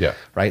place. Yeah.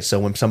 Right. So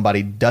when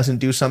somebody doesn't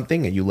do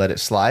something and you let it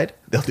slide,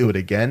 they'll do it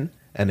again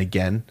and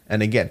again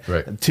and again.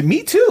 Right. To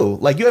me too.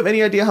 Like, you have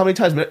any idea how many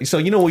times? So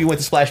you know when you went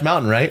to Splash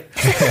Mountain, right?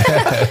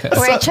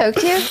 Where I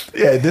choked you?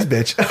 Yeah, this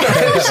bitch.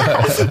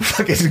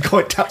 Fucking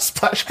going down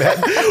Splash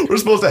Mountain. We're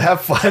supposed to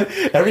have fun.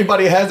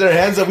 Everybody has their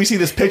hands up. We see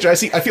this picture. I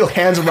feel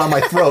hands around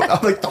my throat.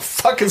 I'm like, the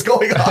fuck is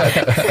going on?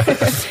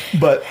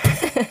 But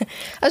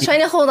I was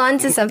trying to hold on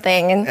to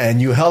something, and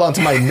you held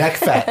onto my neck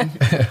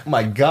fat.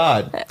 My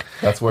God.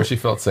 That's where she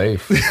felt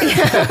safe.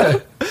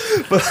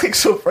 But like,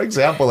 so for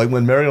example, like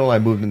when Mariel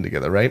and I moved in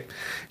together, right?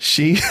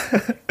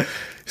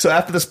 So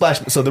after the Splash,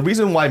 so the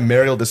reason why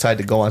Mariel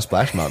decided to go on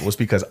Splash Mountain was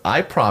because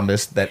I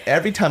promised that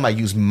every time I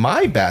use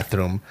my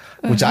bathroom,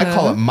 which I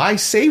call it my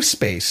safe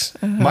space,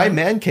 my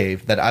man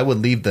cave, that I would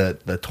leave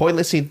the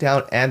toilet seat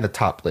down and the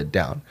top lid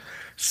down.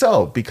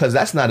 So because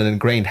that's not an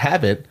ingrained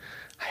habit,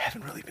 I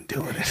haven't really been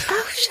doing it.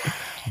 Oh, shit.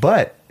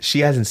 But she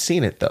hasn't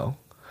seen it though.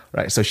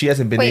 Right, so she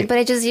hasn't been. Wait, but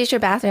I just used your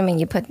bathroom and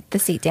you put the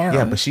seat down.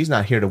 Yeah, but she's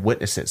not here to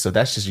witness it, so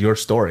that's just your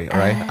story, all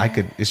right?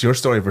 It's your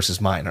story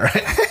versus mine, all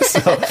right? So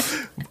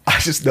I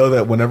just know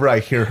that whenever I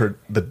hear her,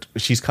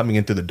 she's coming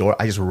in through the door,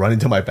 I just run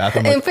into my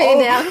bathroom. And like, put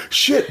it down.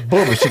 Shit,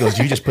 boom! And she goes,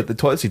 "You just put the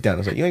toilet seat down." I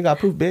was like, "You ain't got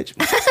proof, bitch.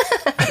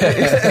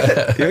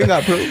 You ain't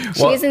got proof."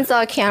 She doesn't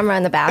install a camera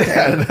in the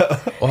bathroom.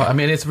 Well, I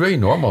mean, it's very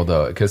normal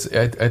though, because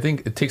I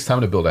think it takes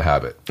time to build a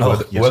habit,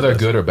 whether a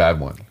good or bad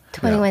one.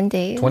 21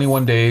 days.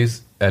 21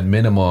 days at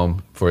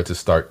minimum for it to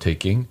start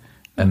taking,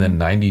 and then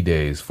 90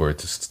 days for it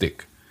to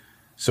stick.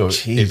 So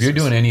if you're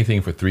doing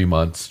anything for 3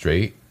 months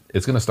straight,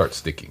 it's going to start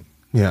sticking.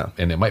 Yeah.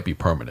 And it might be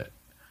permanent.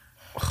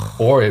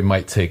 Or it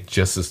might take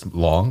just as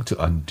long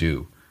to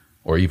undo,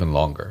 or even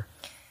longer.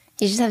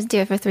 You just have to do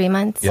it for 3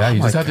 months. Yeah,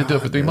 you just have to do it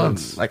for God, 3 dude.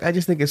 months. Like, I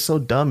just think it's so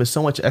dumb. It's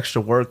so much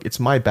extra work. It's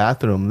my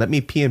bathroom. Let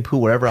me pee and poo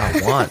wherever I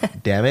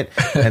want. Damn it.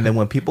 And then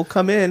when people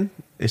come in,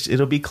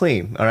 it'll be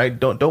clean. All right.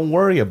 Don't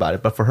worry about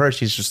it. But for her,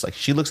 she's just like,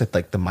 she looks at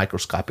like the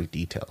microscopic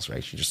details,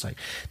 right? She's just like,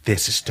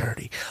 this is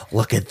dirty.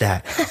 Look at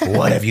that.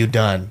 What have you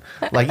done?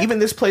 Like, even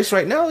this place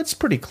right now, it's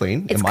pretty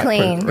clean. It's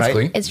clean. Right? It's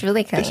clean. It's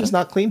really clean. This is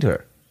not clean to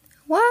her.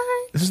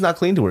 What? This is not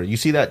clean to her. You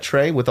see that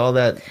tray with all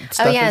that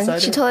stuff Oh, yeah.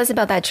 inside She it? told us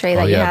about that tray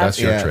that you have. That's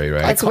your tray,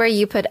 right? It's where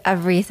you put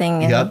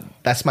everything in. Yep,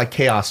 that's my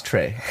chaos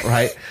tray,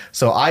 right?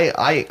 So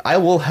I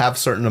will have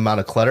certain amount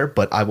of clutter,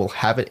 but I will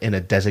have it in a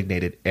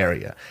designated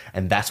area,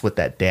 and that's what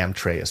that damn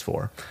tray is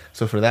for.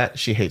 So for that,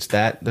 she hates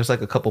that. There's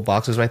like a couple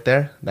boxes right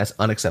there. That's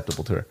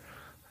unacceptable to her.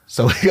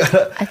 So we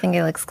gotta. I think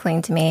it looks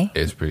clean to me.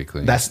 It's pretty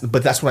clean. That's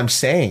what I'm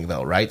saying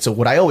though, right? So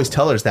what I always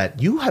tell her is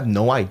that you have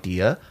no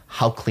idea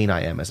how clean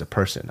I am as a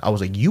person. I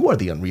was like, you are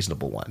the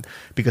unreasonable one,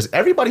 because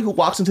everybody who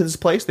walks into this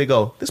place, they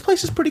go, this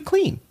place is pretty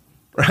clean,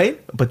 right?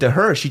 But to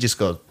her, she just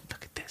goes,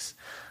 look at this,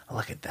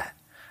 look at that,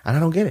 and I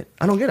don't get it.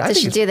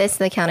 Does she do this to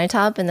the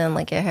countertop and then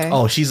look at her?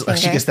 Oh, she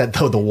gets that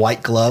the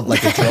white glove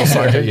like a drill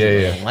sergeant.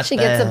 Yeah. What She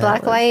gets a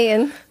black light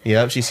and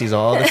Yep, she sees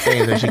all the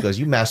stains and she goes,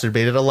 "You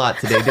masturbated a lot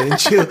today,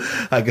 didn't you?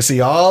 I can see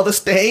all the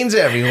stains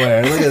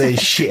everywhere. Look at this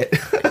shit."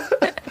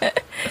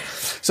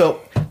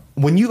 So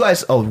when you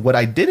guys, what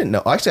I didn't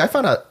know, actually, I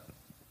found out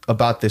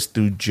about this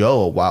through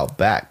Joe a while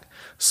back.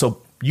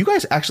 So you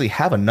guys actually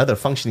have another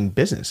functioning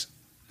business.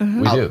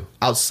 We do.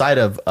 Outside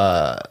of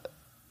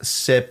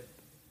Sip,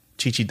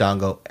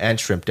 Chichidongo, and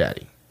Shrimp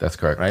Daddy. That's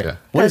correct. Right? Yeah.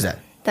 What is that?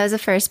 that was the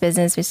first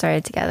business we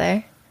started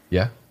together.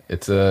 Yeah.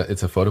 It's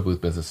a photo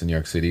booth business in New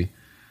York City,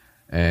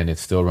 and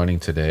it's still running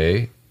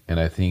today. And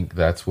I think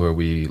that's where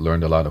we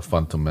learned a lot of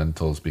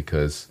fundamentals,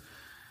 because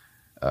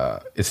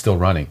it's still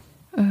running.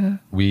 Mm-hmm.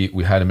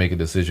 We had to make a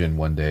decision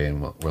one day,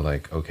 and we're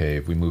like, okay,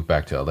 if we move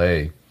back to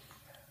LA,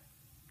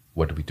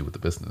 what do we do with the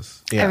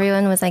business? Yeah.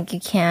 Everyone was like, you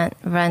can't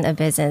run a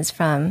business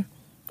from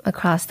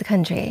across the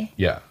country.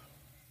 Yeah,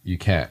 you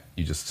can't.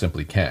 You just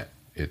simply can't.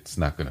 It's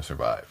not going to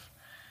survive.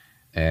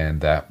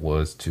 And that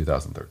was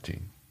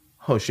 2013.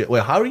 Oh, shit.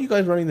 Wait, how are you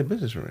guys running the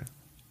business from here?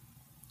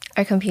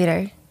 Our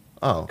computer.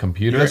 Oh.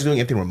 Computer. You guys are doing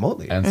anything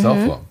remotely? And cell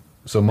phone.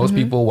 So most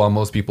people, while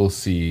most people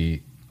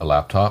see a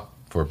laptop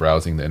for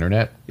browsing the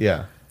internet,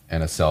 Yeah.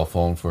 and a cell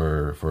phone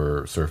for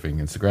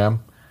surfing Instagram,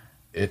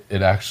 it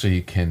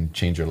actually can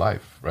change your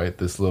life, right?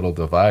 This little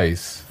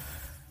device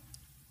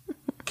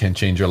can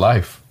change your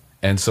life.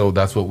 And so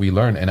that's what we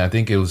learned. And I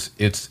think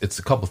it's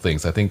a couple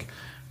things. I think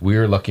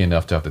we're lucky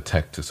enough to have the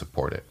tech to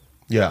support it.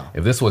 Yeah.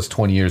 If this was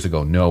 20 years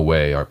ago, no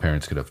way our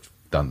parents could have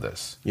done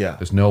this. Yeah.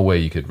 There's no way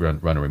you could run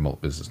a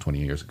remote business 20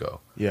 years ago.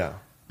 Yeah.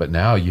 But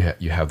now you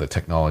have the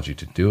technology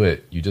to do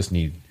it. You just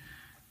need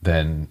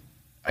then,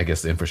 I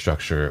guess, the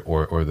infrastructure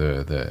or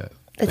the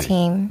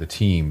team. the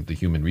team, the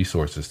human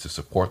resources to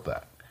support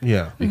that.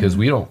 Yeah. Because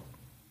we don't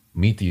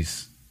meet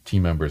these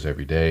team members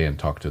every day and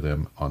talk to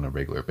them on a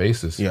regular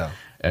basis. Yeah.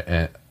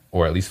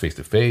 Or at least face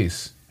to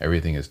face.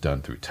 Everything is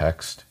done through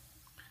text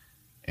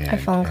and A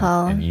phone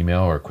call. and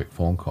email or a quick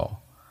phone call.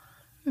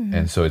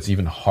 And so it's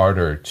even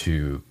harder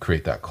to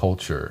create that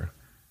culture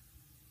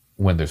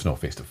when there's no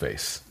face to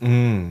face.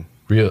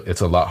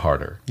 it's a lot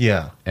harder.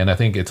 Yeah. And I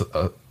think it's,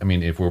 I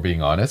mean, if we're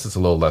being honest, it's a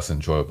little less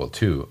enjoyable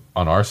too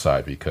on our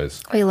side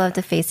because We love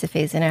the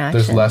face-to-face interaction.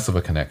 there's less of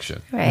a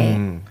connection.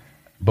 Right.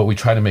 But we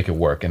try to make it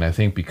work. And I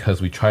think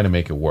because we try to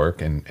make it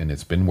work and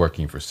it's been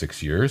working for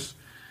 6 years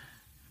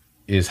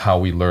is how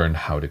we learn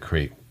how to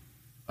create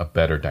a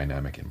better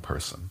dynamic in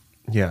person.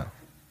 Yeah.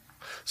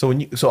 So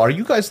are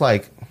you guys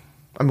like,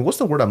 I mean, what's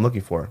the word I'm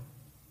looking for?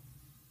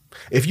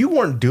 If you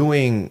weren't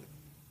doing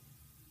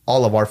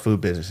all of our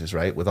food businesses,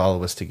 right, with all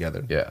of us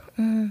together, Yeah.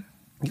 you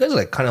guys are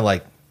like kind of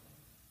like,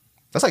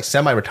 that's like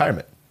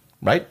semi-retirement,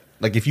 right?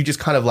 Like if you just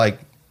kind of like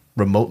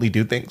remotely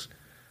do things.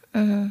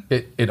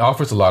 It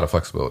offers a lot of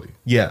flexibility.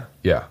 Yeah.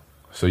 Yeah.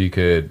 So you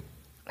could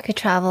We could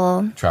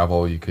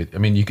travel. you could, I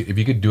mean, if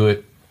you could do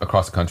it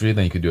across the country,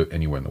 then you could do it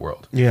anywhere in the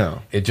world. Yeah.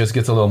 It just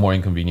gets a little more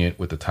inconvenient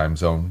with the time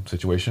zone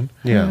situation.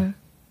 Yeah.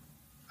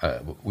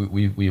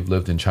 We've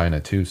lived in China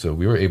too, so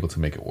we were able to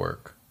make it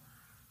work.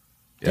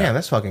 Damn,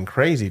 that's fucking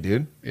crazy,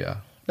 dude. Yeah.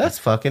 That's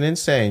fucking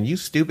insane. You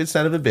stupid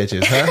son of a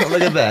bitches, huh?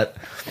 Look at that.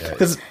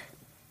 Because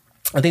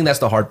I think that's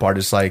the hard part.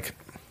 It's like,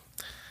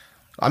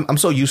 I'm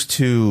so used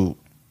to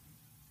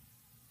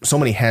so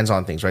many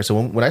hands-on things, right?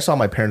 So when I saw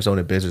my parents own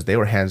a business, they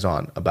were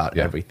hands-on about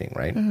everything,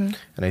 right? And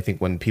I think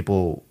when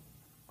people,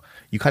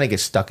 you kind of get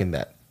stuck in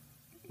that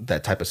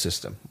type of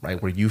system,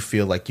 right? Where you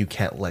feel like you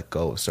can't let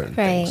go of certain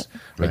things.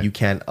 Right? Right. You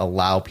can't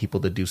allow people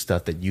to do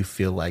stuff that you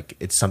feel like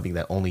it's something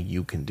that only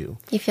you can do.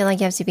 You feel like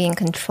you have to be in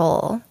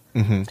control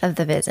of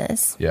the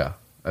business. Yeah.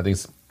 I think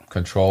it's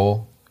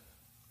control.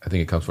 I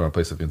think it comes from a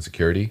place of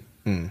insecurity.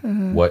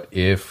 What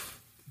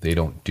if they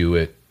don't do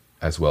it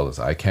as well as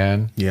I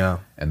can? Yeah.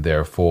 And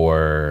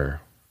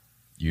therefore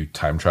you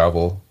time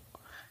travel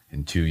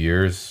in 2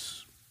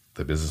 years,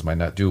 the business might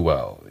not do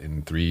well.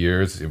 In 3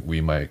 years, we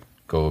might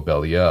go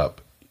belly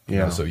up. You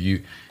know, so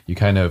you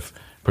kind of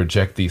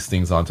project these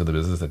things onto the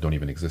business that don't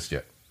even exist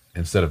yet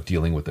instead of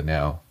dealing with the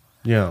now.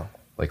 Yeah.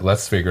 Like,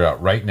 let's figure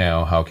out right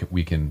now how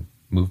we can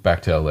move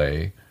back to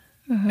LA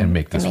and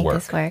make this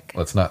work.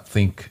 Let's not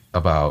think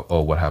about,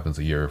 what happens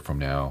a year from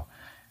now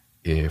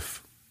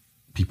if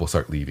people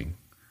start leaving.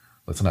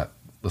 Let's not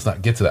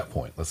get to that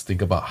point. Let's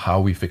think about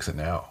how we fix it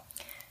now.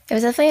 It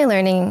was definitely a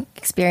learning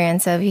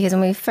experience, because when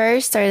we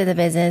first started the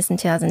business in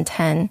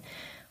 2010,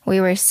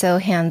 we were so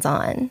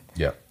hands-on.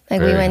 Yeah. Like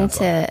we went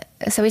so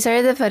we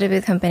started the photo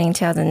booth company in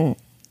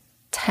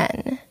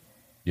 2010.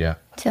 Yeah.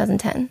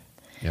 2010.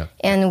 Yeah.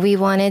 And we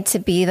wanted to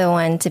be the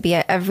one to be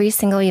at every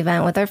single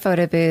event with our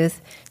photo booth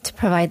to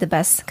provide the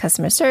best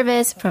customer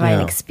service, provide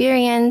an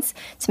experience,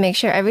 to make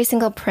sure every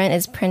single print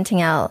is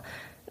printing out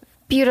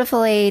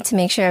beautifully, to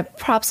make sure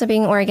props are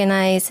being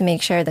organized, to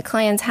make sure the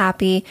client's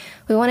happy.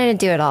 We wanted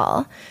to do it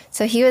all.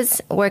 So he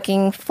was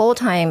working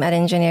full-time at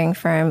an engineering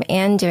firm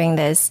and doing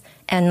this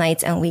at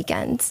nights and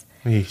weekends.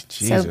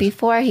 So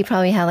before, he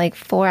probably had like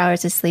 4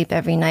 hours of sleep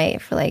every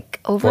night for like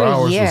over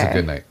a year. 4 hours was a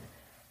good night.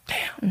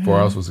 Damn. 4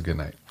 hours was a good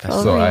night.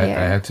 So I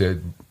had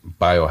to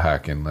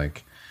biohack and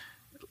like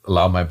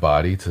allow my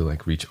body to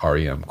like reach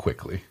REM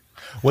quickly.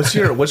 What's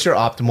your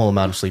optimal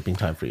amount of sleeping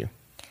time for you?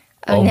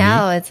 Oh,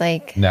 now it's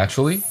like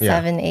naturally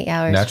 7-8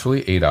 hours.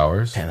 Naturally 8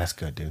 hours. Damn, that's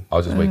good, dude.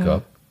 I'll just wake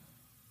up.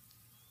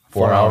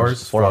 4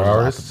 hours. 4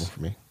 hours is optimal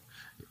for me.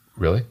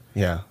 Really?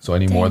 Yeah. So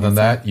any more than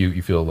that,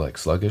 you feel like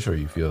sluggish, or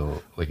you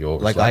feel like you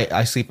overslept? Like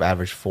I sleep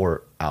average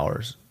 4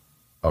 hours.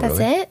 Oh, That's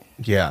really? it?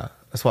 Yeah.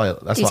 That's why.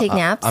 Do you take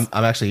naps?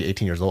 I'm actually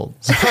 18 years old.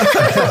 So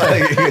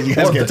you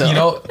guys get You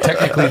know,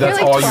 technically that's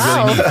You're like all you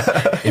really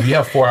 12. need. If you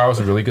have 4 hours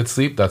of really good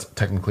sleep, that's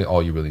technically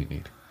all you really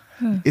need.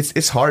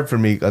 It's hard for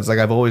me. It's like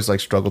I've always like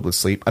struggled with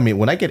sleep. I mean,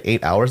 when I get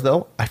 8 hours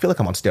though, I feel like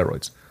I'm on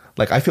steroids.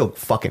 Like I feel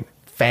fucking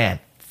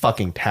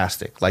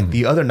tastic. Like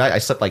the other night I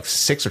slept like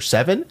 6 or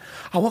 7.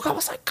 I woke up, I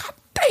was like, God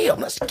damn,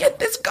 let's get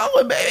this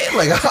going, baby.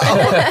 Like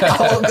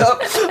I woke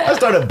up, I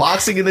started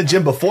boxing in the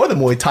gym before the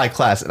Muay Thai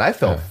class, and I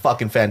felt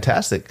fucking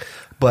fantastic.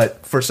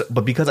 But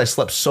because I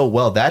slept so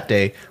well that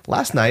day,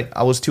 last night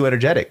I was too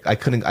energetic. I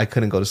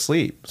couldn't go to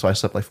sleep, so I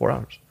slept like 4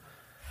 hours,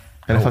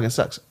 and it fucking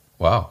sucks.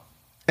 Wow.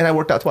 And I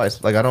worked out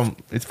twice. Like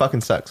it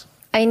fucking sucks.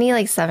 I need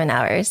like 7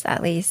 hours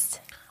at least.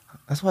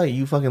 That's why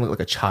you fucking look like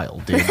a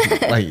child, dude.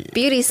 Like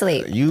Beauty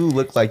sleep. you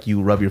look like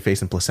you rub your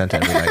face in placenta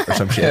every night or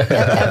some shit.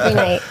 Every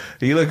night.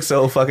 You look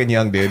so fucking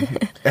young,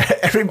 dude.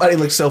 Everybody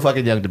looks so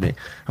fucking young to me.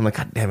 I'm like,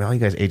 God damn it, all you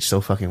guys age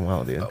so fucking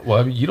well, dude. Well,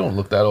 I mean, you don't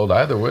look that old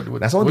either.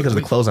 That's only because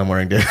of the clothes I'm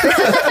wearing, dude.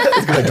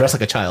 It's because I dress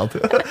like a child.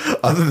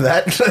 Other than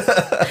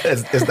that,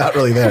 it's not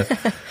really there.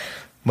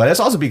 But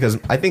that's also because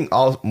I think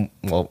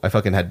I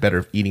fucking had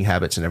better eating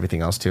habits and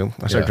everything else too.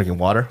 I started drinking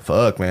water.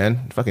 Fuck,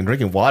 man. Fucking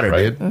drinking water,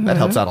 Right. dude. Mm-hmm. That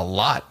helps out a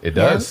lot. It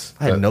does.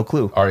 I had no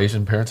clue. Our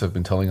Asian parents have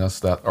been telling us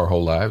that our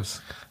whole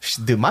lives.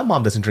 Dude, my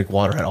mom doesn't drink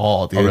water at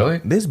all, dude. Oh,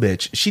 really? This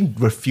bitch, she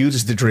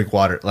refuses to drink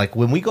water. Like,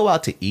 when we go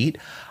out to eat,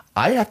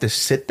 I have to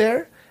sit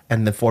there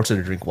and then force her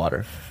to drink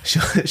water.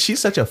 She's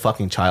such a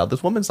fucking child.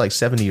 This woman's like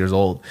 70 years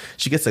old.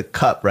 She gets a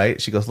cup,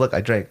 right? She goes, look, I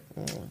drank.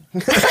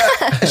 She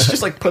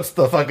just like puts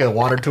the fucking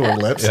water to her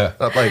lips. Yeah.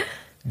 I'm like,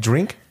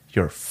 drink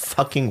your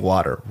fucking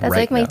water. That's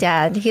like my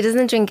dad. He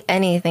doesn't drink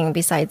anything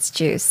besides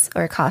juice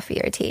or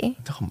coffee or tea.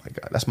 Oh my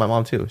God. That's my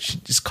mom too. She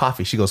just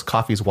coffee. She goes,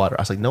 coffee's water.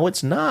 I was like, no,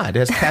 it's not. It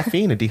has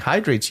caffeine. It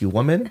dehydrates you,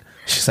 woman.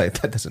 She's like,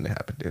 that doesn't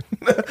happen, dude.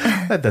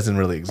 That doesn't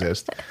really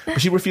exist.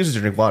 But she refuses to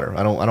drink water.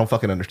 I don't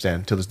fucking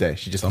understand till this day.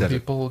 She just Some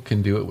people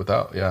can do it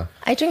without, yeah.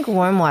 I drink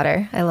warm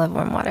water. I love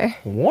warm water.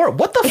 Warm?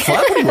 What the fuck?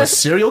 What are you, a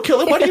serial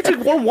killer? Why do you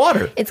drink warm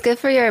water? It's good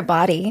for your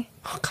body.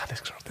 Oh God, this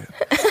girl, dude.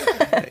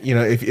 You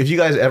know, if you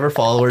guys ever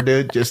follow her,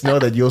 dude, just know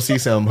that you'll see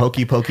some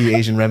hokey pokey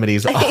Asian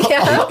remedies.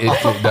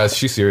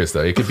 She's serious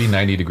though. It could be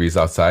 90 degrees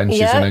outside, and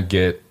she's gonna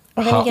get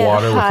hot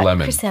water with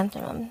lemon.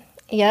 Chrysanthemum.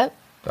 Yep.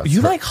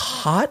 You like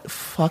hot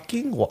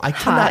fucking water? I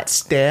cannot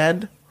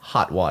stand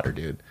hot water,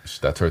 dude.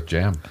 That's her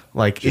jam.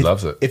 Like she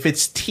loves it. If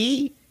it's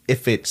tea,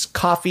 if it's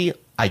coffee,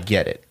 I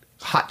get it.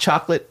 Hot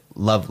chocolate,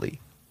 lovely.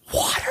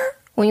 Water?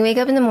 When you wake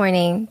up in the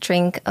morning,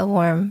 drink a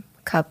warm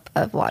cup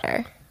of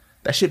water.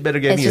 That shit better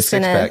give me a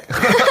six-pack.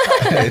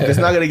 If it's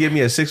not going to give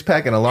me a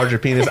six-pack and a larger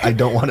penis, I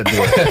don't want to do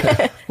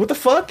it. What the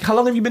fuck? How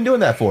long have you been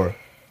doing that for?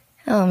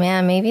 Oh,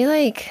 man. Maybe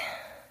like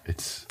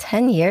it's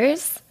 10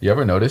 years. You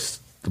ever notice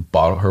the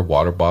bottle? Her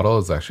water bottle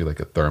is actually like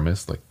a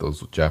thermos, like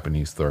those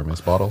Japanese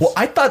thermos bottles. Well,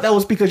 I thought that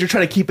was because you're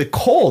trying to keep it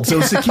cold, so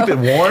it's to keep it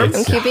warm.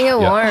 I'm keeping it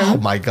warm. Oh,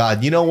 my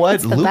God. You know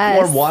what? Lukewarm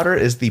best. water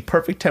is the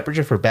perfect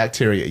temperature for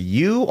bacteria.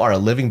 You are a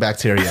living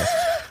bacteria.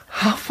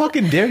 How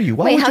fucking dare you?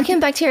 Wait, how can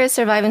bacteria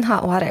survive in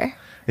hot water?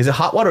 Is it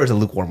hot water or is it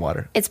lukewarm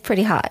water? It's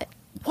pretty hot.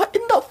 What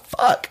in the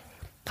fuck?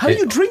 How do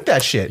you drink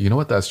that shit? You know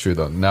what? That's true,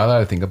 though. Now that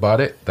I think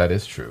about it, that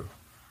is true.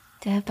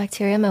 Do I have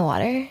bacteria in my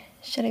water?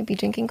 Should I be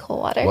drinking cold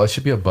water? Well, it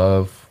should be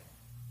above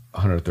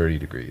 130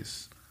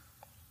 degrees.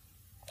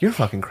 You're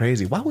fucking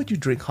crazy. Why would you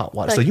drink hot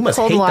water? Like So you must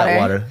cold hate water. that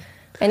water.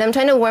 And I'm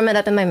trying to warm it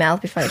up in my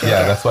mouth before I drink it.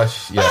 That's why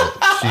she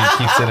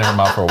keeps it in her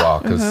mouth for a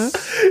while because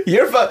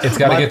it's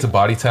got to get to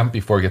body temp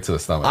before it gets to the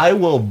stomach. I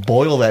will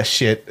boil that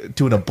shit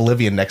to an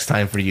oblivion next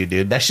time for you,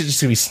 dude. That shit just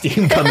gonna be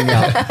steam coming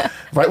out.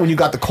 Right when you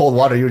got the cold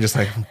water, you were just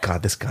like, oh,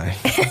 God, this guy.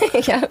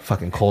 Yeah.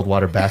 Fucking cold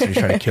water bastard is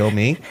trying to kill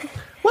me.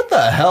 What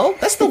the hell?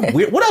 That's the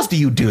weird. What else do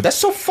you do? That's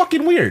so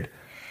fucking weird.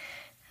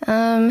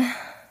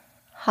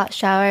 Hot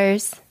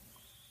showers.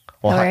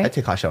 Well, I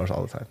take hot showers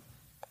all the time.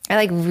 I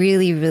like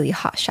really, really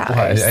hot showers.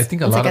 Well, I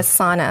think it's like a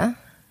sauna.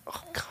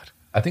 Oh, God.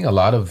 I think a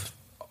lot of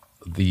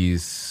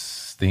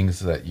these things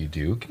that you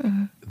do,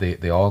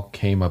 they all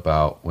came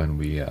about when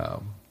we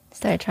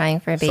Started trying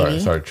for a baby.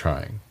 started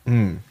trying.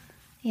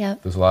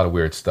 Yep. There's a lot of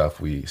weird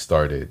stuff we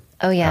started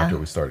after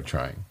we started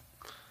trying.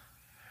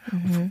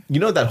 You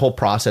know, that whole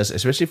process,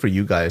 especially for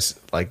you guys,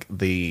 like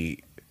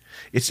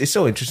it's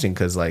so interesting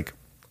because like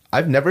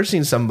I've never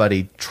seen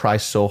somebody try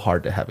so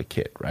hard to have a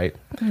kid, right?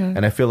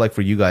 And I feel like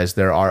for you guys,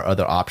 there are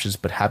other options,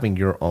 but having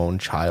your own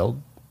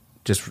child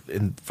just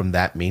from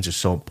that means is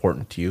so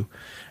important to you.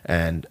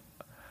 And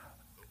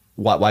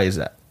why is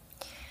that?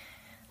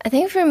 I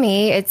think for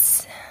me,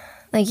 it's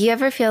like you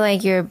ever feel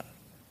like you're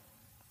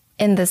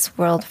in this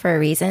world for a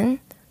reason?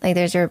 Like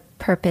there's your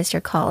purpose,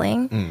 your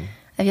calling.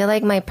 I feel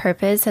like my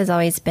purpose has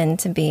always been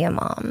to be a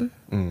mom.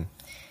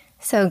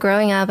 So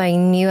growing up, I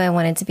knew I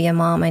wanted to be a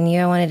mom. I knew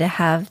I wanted to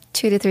have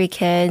 2 to 3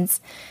 kids.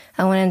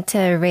 I wanted to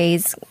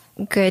raise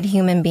good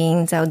human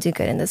beings that would do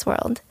good in this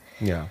world.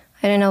 Yeah.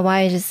 I don't know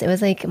why. It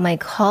was like my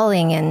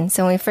calling. And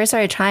so when we first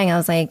started trying, I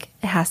was like,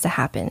 it has to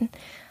happen.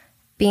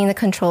 Being the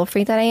control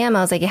freak that I am,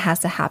 I was like, it has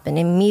to happen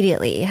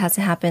immediately. It has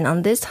to happen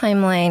on this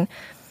timeline.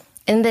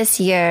 In this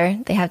year,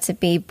 they have to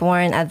be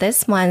born at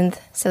this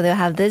month. So they'll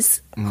have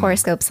this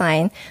horoscope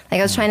sign. Like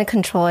I was trying to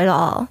control it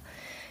all.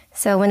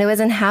 So when it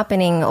wasn't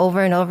happening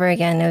over and over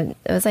again,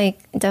 it was like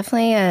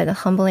definitely a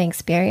humbling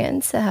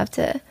experience to have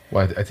to.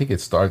 Well, I think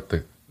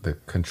the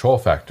control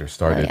factor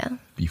started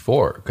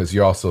before because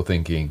you're also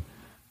thinking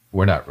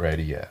we're not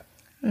ready yet.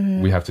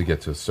 We have to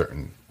get to a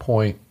certain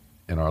point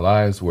in our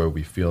lives where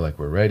we feel like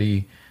we're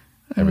ready.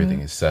 Everything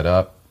is set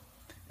up.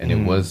 And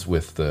it was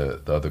with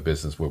the other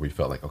business where we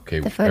felt like,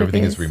 okay,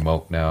 everything is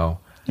remote now.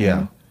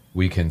 Yeah.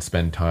 We can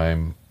spend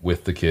time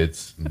with the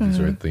kids. These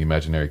are the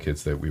imaginary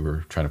kids that we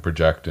were trying to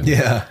project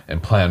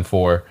and plan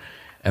for.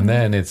 And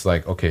then it's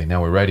like, okay,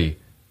 now we're ready.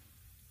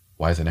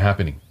 Why isn't it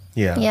happening?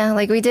 Yeah. Yeah,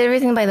 like we did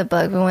everything by the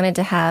book. We wanted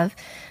to have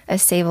a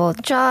stable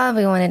job.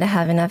 We wanted to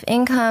have enough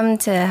income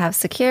to have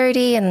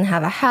security and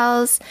have a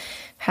house,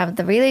 have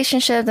the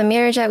relationship, the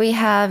marriage that we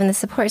have, and the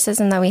support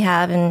system that we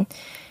have. And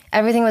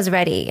everything was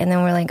ready. And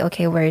then we're like,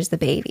 okay, where's the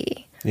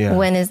baby? Yeah.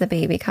 When is the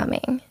baby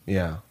coming?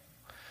 Yeah.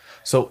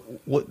 So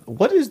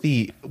what's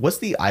the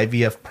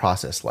IVF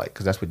process like?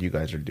 Because that's what you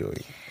guys are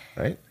doing,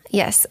 right?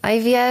 Yes,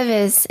 IVF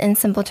is, in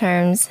simple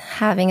terms,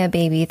 having a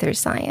baby through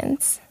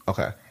science.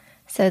 Okay.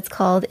 So it's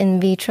called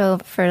in vitro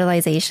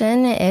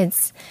fertilization.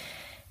 It's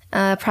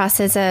a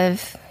process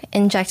of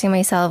injecting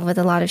myself with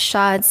a lot of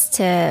shots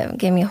to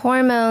give me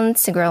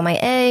hormones, to grow my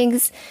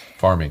eggs.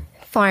 Farming.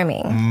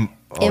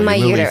 In my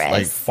uterus.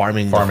 Like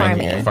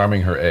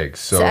farming her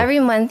eggs. So every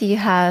month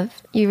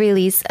you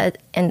release an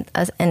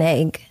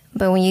egg.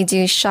 But when you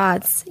do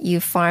shots, you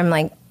farm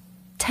like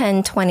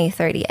 10, 20,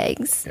 30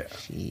 eggs.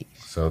 Yeah.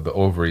 So the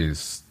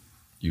ovaries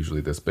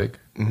usually this big.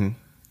 Mm-hmm.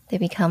 They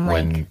become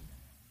like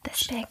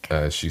this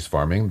big. She's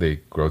farming, they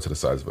grow to the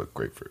size of a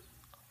grapefruit.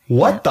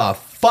 What the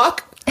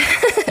fuck?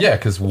 Yeah,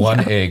 because one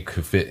egg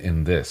could fit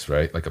in this,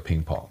 right? Like a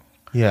ping pong.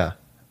 Yeah.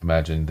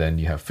 Imagine then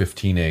you have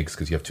 15 eggs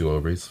because you have 2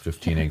 ovaries,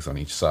 15 eggs on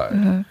each side.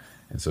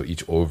 And so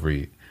each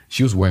ovary,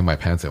 she was wearing my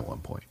pants at one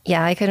point.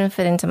 Yeah, I couldn't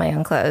fit into my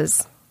own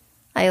clothes.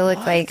 I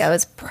looked like I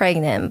was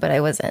pregnant, but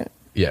I wasn't.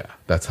 Yeah,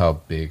 that's how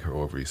big her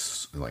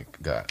ovaries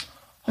like got.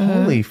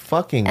 Holy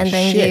fucking shit. And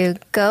then you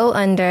go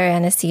under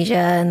anesthesia,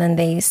 and then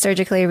they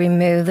surgically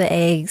remove the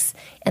eggs,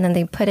 and then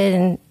they put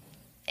it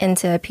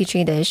into a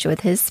petri dish with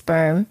his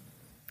sperm,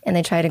 and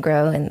they try to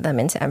grow them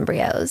into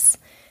embryos.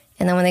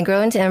 And then when they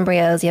grow into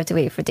embryos, you have to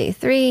wait for day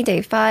 3,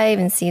 day 5,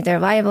 and see if they're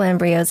viable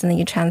embryos, and then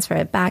you transfer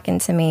it back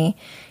into me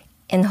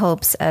in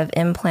hopes of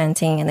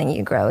implanting, and then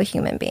you grow a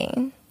human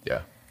being.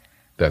 Yeah,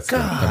 that's the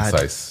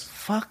concise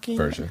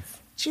version.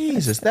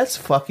 Jesus, that's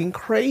fucking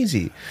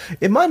crazy.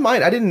 In my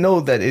mind, I didn't know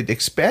that it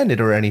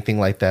expanded or anything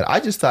like that. I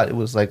just thought it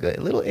was like a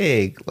little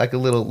egg, like a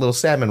little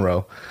salmon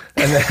roe.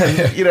 And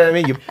then, you know what I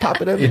mean? You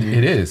pop it up. It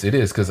is,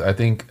 because I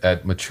think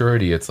at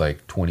maturity, it's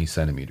like 20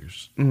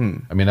 centimeters.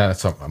 Mm-hmm. I mean,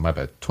 that's my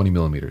bad, 20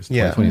 millimeters.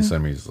 20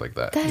 centimeters is like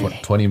that.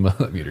 20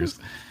 millimeters.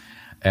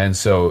 And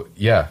so,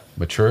 yeah,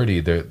 maturity,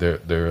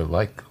 they're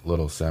like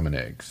little salmon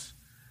eggs.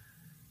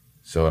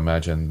 So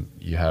imagine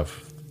you have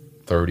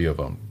 30 of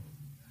them.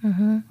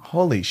 Mm-hmm.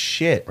 Holy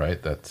shit! Right,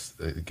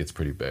 it gets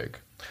pretty big.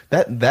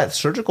 That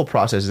surgical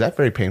process, is that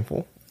very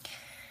painful?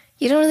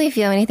 You don't really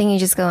feel anything. You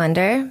just go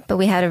under. But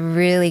we had a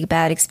really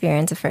bad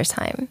experience the first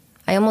time.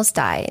 I almost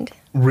died.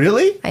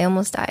 Really? I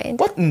almost died.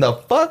 What in the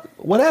fuck?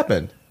 What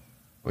happened?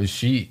 Well,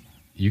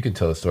 you can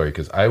tell the story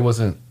because I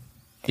wasn't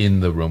in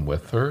the room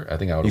with her. I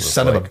think I would. You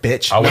son of a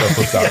bitch! I would have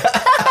flipped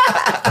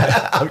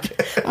out. Okay.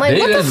 Like,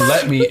 they didn't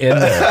let me in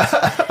there.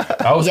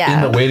 I was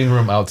in the waiting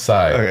room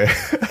outside.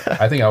 Okay.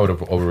 I think I would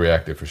have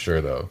overreacted for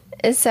sure, though.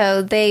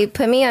 So they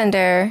put me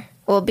under.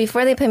 Well,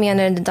 before they put me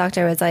under, the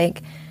doctor was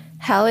like,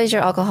 "How is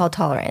your alcohol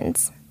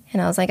tolerance?"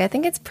 And I was like, "I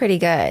think it's pretty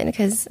good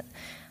because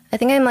I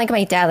think I'm like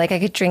my dad. Like I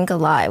could drink a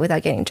lot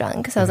without getting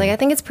drunk." So I was like, "I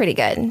think it's pretty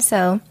good."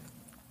 So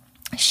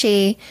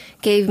she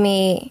gave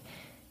me.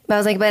 But I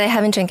was like, "But I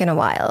haven't drank in a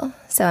while,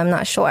 so I'm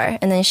not sure."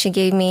 And then she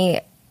gave me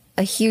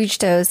a huge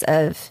dose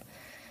of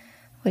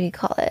what do you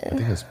call it? I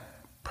think it's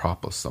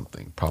Propo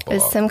something. It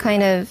was some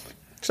kind of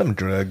some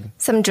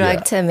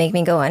drug to make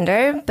me go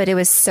under, but it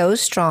was so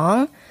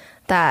strong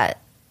that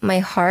my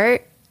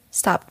heart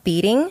stopped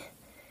beating.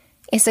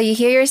 And so you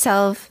hear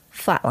yourself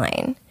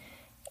flatline.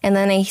 And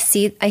then I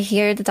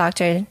hear the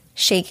doctor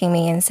shaking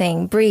me and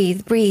saying,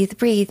 breathe, breathe,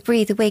 breathe,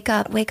 breathe, wake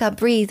up,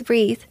 breathe,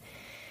 breathe.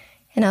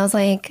 And I was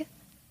like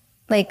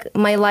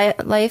my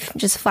life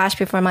just flashed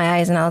before my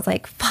eyes, and I was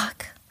like,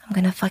 fuck, I'm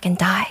gonna fucking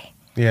die.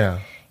 Yeah.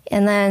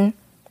 And then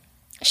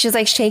she was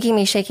like shaking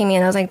me,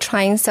 and I was like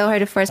trying so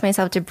hard to force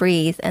myself to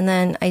breathe. And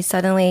then I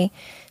suddenly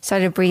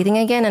started breathing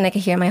again, and I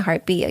could hear my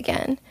heart beat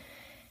again.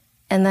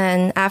 And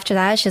then after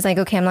that, she's like,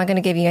 okay, I'm not going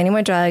to give you any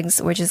more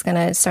drugs. We're just going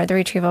to start the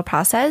retrieval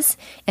process.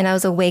 And I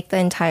was awake the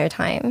entire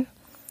time.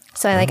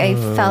 So I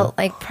felt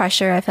like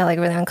pressure. I felt like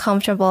really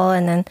uncomfortable.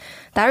 And then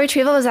that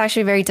retrieval was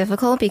actually very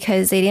difficult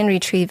because they didn't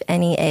retrieve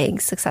any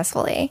eggs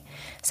successfully.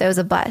 So it was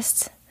a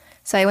bust.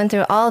 So I went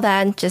through all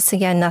that just to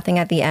get nothing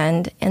at the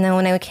end. And then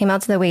when I came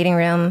out to the waiting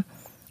room,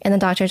 and the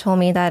doctor told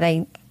me that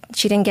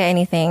she didn't get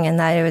anything and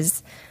that it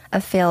was a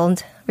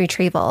failed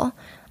retrieval,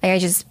 I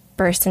just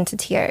burst into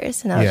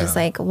tears. And I was just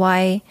like,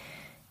 why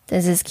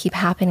does this keep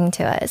happening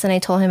to us? And I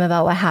told him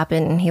about what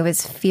happened, and he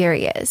was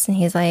furious. And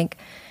he's like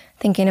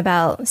thinking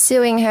about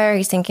suing her.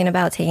 He's thinking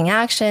about taking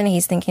action.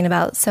 He's thinking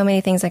about so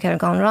many things that could have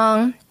gone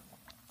wrong.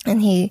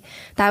 And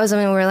that was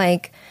when we were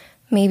like,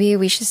 maybe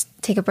we should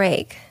take a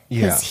break.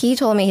 Because he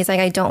told me, he's like,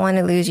 I don't want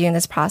to lose you in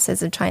this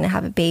process of trying to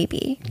have a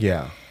baby.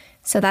 Yeah.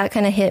 So that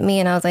kind of hit me,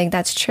 and I was like,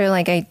 that's true.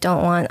 Like, I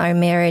don't want our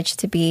marriage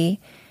to be,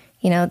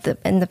 in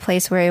the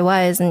place where it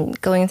was, and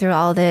going through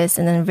all this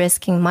and then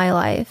risking my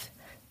life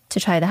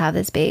to try to have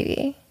this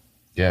baby.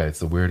 Yeah, it's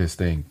the weirdest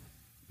thing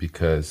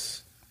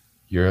because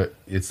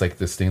it's like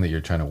this thing that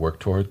you're trying to work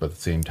towards, but at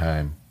the same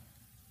time,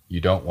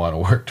 you don't want to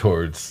work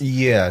towards.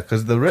 Yeah,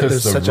 because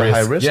there's such a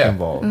high risk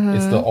involved. Mm-hmm.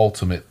 It's the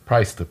ultimate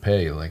price to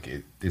pay. Like,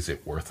 is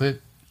it worth it?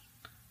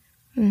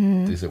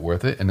 Mm-hmm. Is it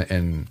worth it?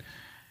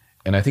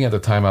 And I think at the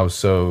time I was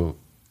so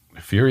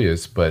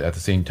furious, but at the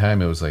same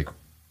time, it was like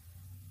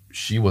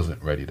she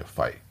wasn't ready to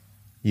fight.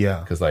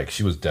 Yeah. Because like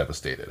she was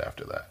devastated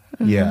after that.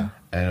 Mm-hmm. Yeah.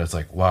 And it was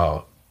like,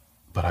 wow,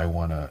 but I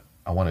want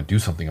to do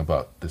something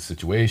about this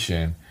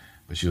situation.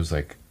 But she was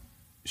like,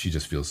 she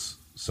just feels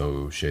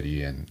so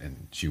shitty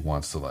and she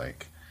wants to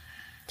like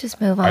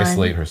just move on,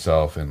 isolate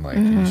herself. And like,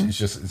 it's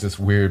this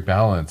weird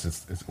balance.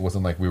 It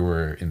wasn't like we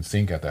were in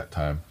sync at that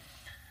time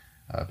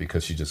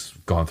because she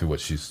just gone through what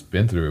she's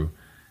been through.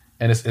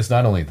 And it's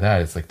not only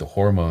that, it's like the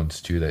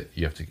hormones too that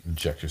you have to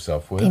inject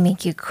yourself with. They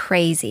make you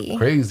crazy.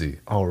 Crazy.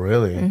 Oh,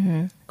 really?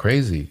 Mm-hmm.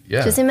 Crazy.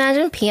 Yeah. Just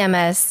imagine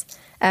PMS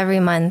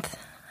every month.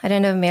 I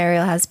don't know if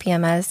Mariel has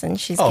PMS and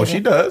she's she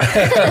does.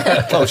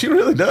 Oh, she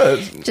really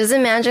does. Just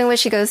imagine what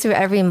she goes through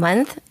every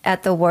month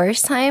at the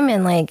worst time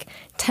and like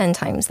 10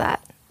 times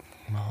that.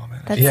 Oh,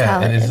 man. That's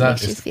how and it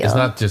makes you feel.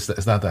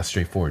 it's not that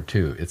straightforward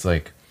too. It's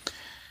like,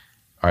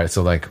 all right,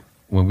 so like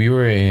when we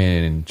were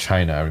in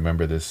China, I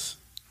remember this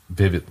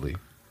vividly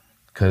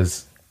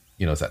because,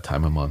 you know, it's that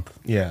time of month.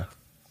 Yeah.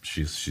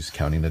 She's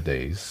counting the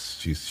days.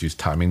 She's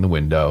timing the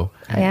window.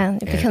 Oh, yeah,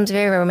 it becomes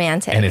very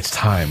romantic. And it's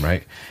time,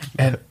 right?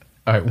 And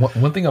all right,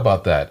 one thing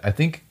about that, I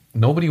think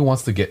nobody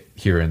wants to get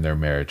here in their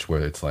marriage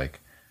where it's like,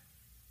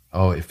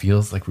 oh, it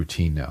feels like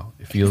routine now.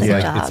 It feels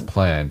like it's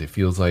planned. It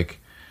feels like,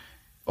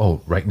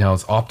 oh, right now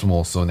it's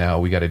optimal, so now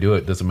we got to do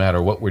it. Doesn't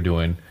matter what we're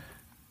doing.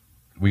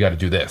 We got to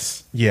do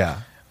this.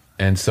 Yeah.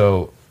 And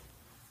so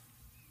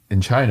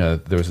in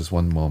China, there was this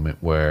one moment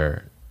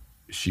where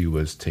she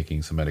was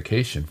taking some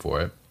medication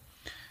for it.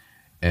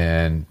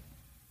 And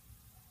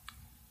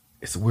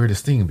it's the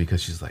weirdest thing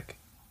because she's like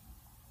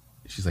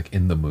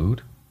in the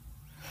mood.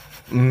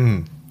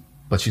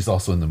 But she's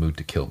also in the mood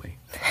to kill me.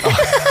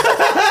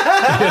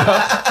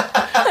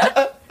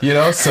 you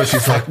know? So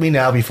she's fuck me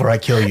now before I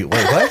kill you.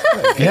 Wait,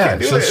 what? Yeah.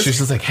 So she's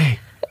just like, hey,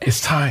 it's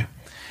time.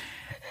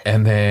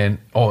 And then,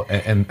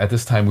 and at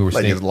this time we were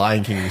like staying. Like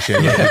Lion King and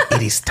shit. Yeah. Like,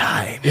 it is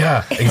time.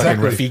 Yeah,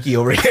 exactly. Rafiki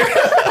over here.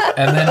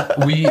 And then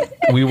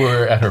we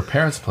were at her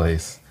parents'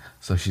 place.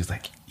 So she's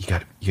like, you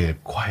got to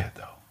get quiet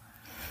though.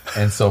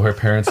 And so her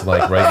parents are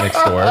like right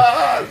next door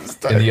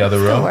in the other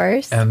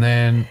room. And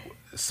then,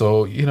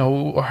 so, you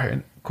know, all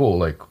right, cool.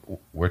 Like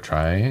we're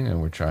trying.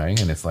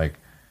 And it's like,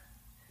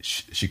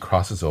 she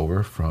crosses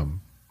over from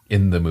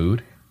in the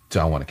mood to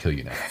I want to kill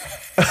you now.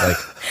 Like,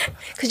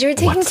 because you were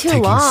taking too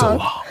long. So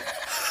long.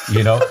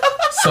 You know?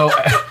 So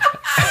it's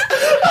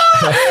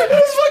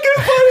fucking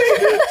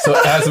funny. So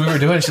as we were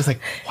doing it, she's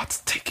like, what's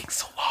taking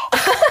so long?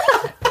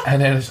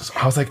 And then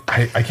I was like,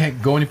 I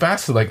can't go any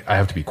faster. Like, I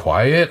have to be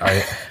quiet.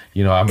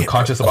 I'm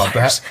conscious about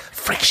that.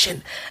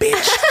 Friction,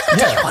 bitch.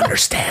 Do you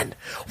understand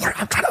where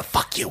I'm trying to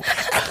fuck you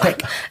at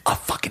like a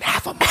fucking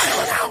half a mile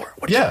an hour?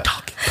 What are you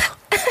talking about?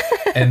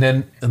 And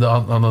then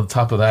on the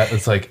top of that,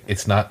 it's like,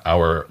 it's not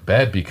our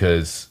bed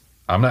because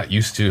I'm not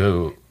used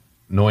to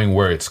knowing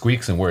where it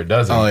squeaks and where it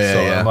doesn't.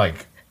 I'm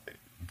like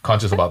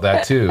conscious about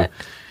that too.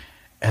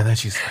 And then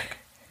she's like,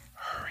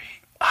 hurry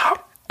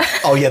up.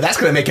 Oh yeah, that's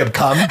gonna make him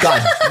come.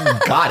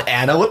 God,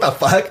 Anna, what the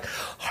fuck?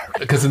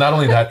 Because not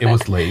only that, it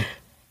was late,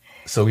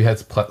 so we had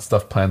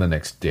stuff planned the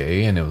next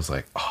day, and it was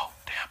like, oh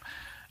damn,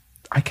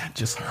 I can't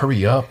just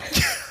hurry up.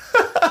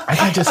 I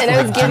can't just. And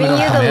I was giving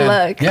you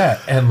the look. Yeah,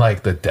 and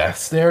like the death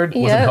stare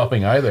wasn't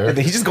helping either. And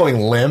he's just going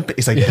limp.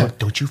 He's like,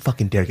 don't you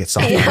fucking dare get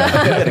soft. You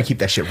better keep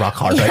that shit rock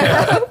hard right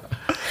now.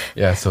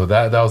 Yeah, so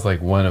that was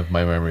like one of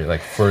my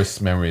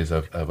first memories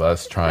of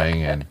us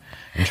trying and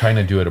trying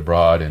to do it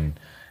abroad and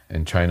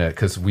trying to,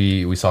 because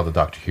we saw the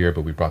doctor here,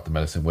 but we brought the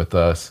medicine with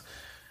us.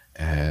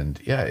 And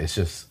yeah, it's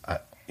just, how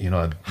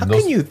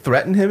can you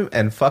threaten him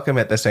and fuck him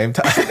at the same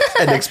time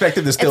and expect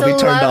him to still be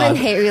turned on? It's a love and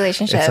hate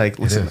relationship. It's like,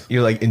 listen,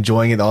 you're like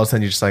enjoying it, all of a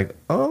sudden you're just like,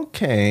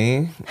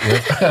 okay,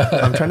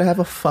 I'm trying to have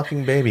a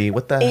fucking baby.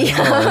 What the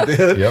hell,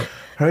 dude? Yep.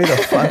 Hurry the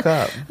fuck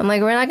up. I'm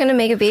like, we're not going to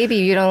make a baby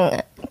if you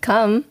don't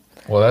come.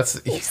 Well, you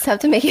just have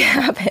to make it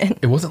happen.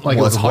 It wasn't like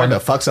it was hard to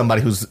fuck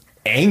somebody who's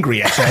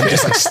angry at them,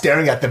 just like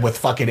staring at them with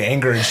fucking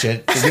anger and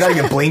shit. You're not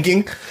even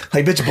blinking.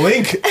 Like, bitch,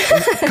 blink.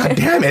 God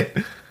damn it.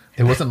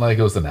 It wasn't like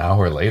it was an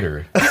hour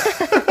later.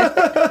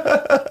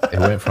 It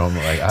went from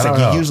like, I don't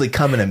know. You usually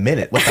come in a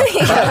minute. What the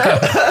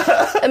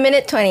fuck? A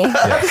minute 20.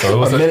 Yeah, so it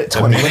was a minute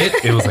 20.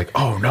 It was like,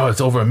 oh no, it's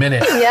over a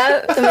minute.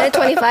 Yeah, a minute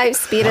 25.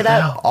 Speed it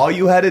up. All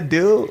you had to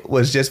do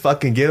was just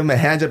fucking give him a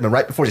hand up and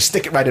right before, just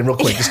stick it right in real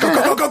quick. Just go.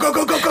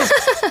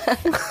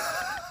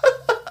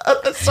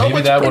 So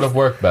maybe that would have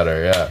worked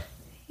better. Yeah.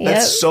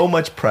 That's so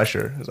much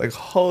pressure. It's like,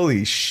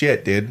 holy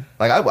shit, dude.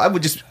 Like I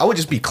would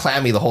just be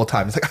clammy the whole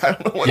time. It's like, I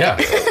don't know what to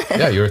do.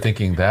 Yeah, you were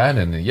thinking that,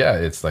 and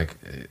it's like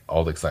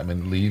all the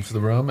excitement leaves the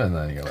room, and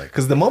then you're like,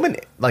 because the moment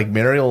like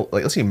Mariel,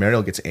 like let's say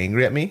Mariel gets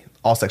angry at me,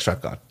 all sex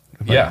drive gone.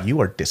 Like, you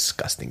are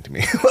disgusting to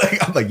me.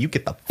 I'm like, you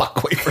get the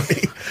fuck away from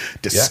me.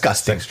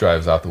 Disgusting. Sex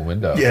drives out the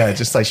window. Yeah,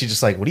 just like she's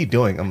just like, what are you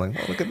doing? I'm like,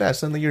 oh, look at that,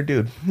 suddenly you're a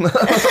dude.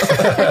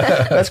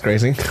 That's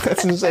crazy.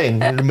 That's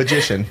insane. You're a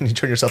magician. You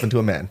turn yourself into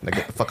a man. Like,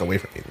 get the fuck away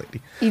from me,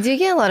 lady. You do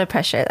get a lot of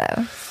pressure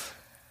though.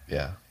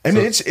 Yeah. I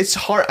mean, it's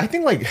hard. I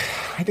think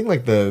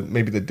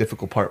maybe the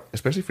difficult part,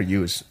 especially for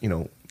you, is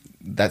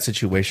that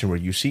situation where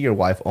you see your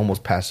wife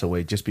almost pass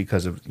away just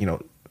because of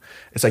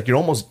it's like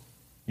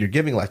you're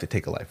giving life to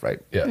take a life, right?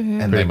 Yeah,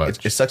 and pretty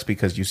much. It sucks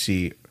because you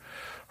see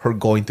her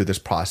going through this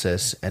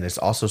process, and it's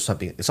also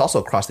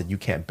a cross that you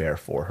can't bear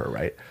for her,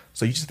 right?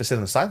 So you just have to sit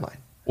on the sideline.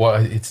 Well,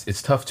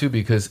 it's tough too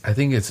because I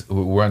think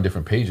we're on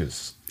different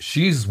pages.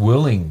 She's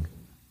willing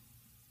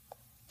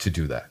to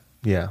do that.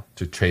 Yeah.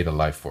 To trade a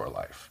life for a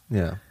life.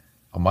 Yeah.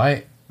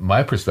 My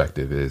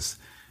perspective is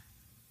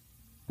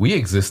we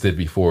existed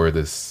before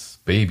this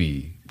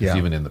baby is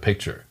even in the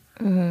picture.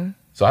 Mm-hmm.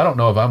 So I don't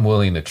know if I'm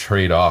willing to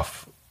trade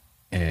off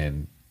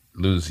and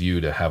lose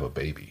you to have a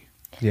baby.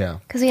 Yeah.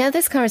 Because we have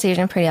this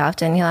conversation pretty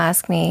often. He'll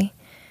ask me,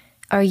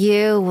 are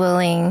you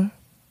willing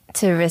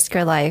to risk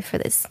your life for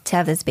this, to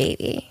have this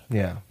baby?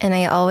 Yeah. And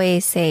I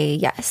always say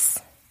yes.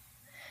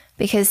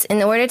 Because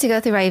in order to go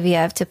through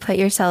IVF, to put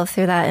yourself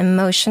through that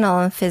emotional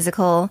and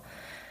physical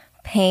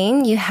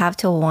pain, you have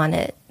to want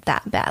it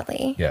that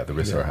badly. Yeah, the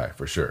risks are high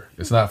for sure.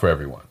 It's not for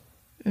everyone.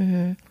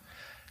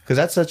 Because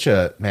that's such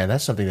a, man,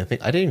 that's something to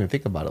think. I didn't even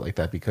think about it like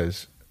that,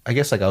 because I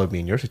guess like I would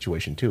be in your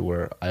situation too,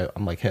 where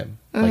I'm like him.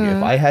 Like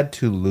if I had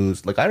to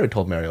lose, like I already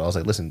told Mario, I was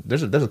like, listen,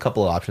 there's a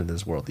couple of options in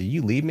this world.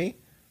 You leave me,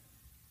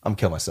 I'm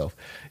killing myself.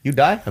 You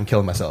die, I'm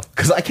killing myself.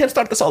 Because I can't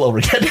start this all over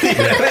again.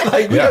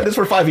 Like, we've done this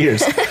for 5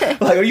 years.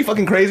 Like, are you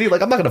fucking crazy?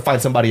 Like, I'm not going to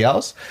find somebody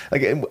else.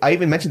 Like, I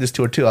even mentioned this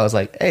to her, too. I was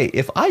like, hey,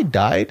 if I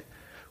died,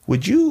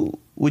 would you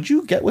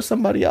get with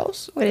somebody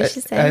else? What did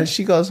she say? And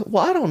she goes,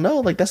 well, I don't know.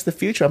 Like, that's the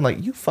future. I'm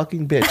like, you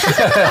fucking bitch.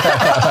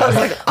 I was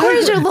like,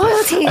 where's your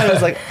loyalty? I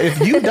was like,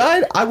 if you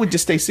died, I would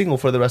just stay single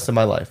for the rest of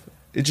my life.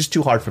 It's just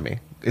too hard for me.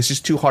 It's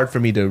just too hard for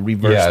me to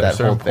reverse that whole thing. At a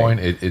certain point,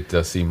 it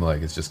does seem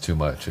like it's just too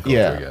much to go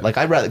through again. Like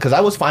I'd rather, because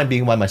I was fine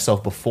being by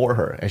myself before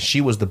her, and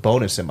she was the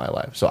bonus in my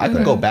life. So I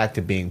could go back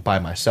to being by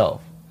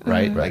myself,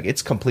 right? Like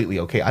it's completely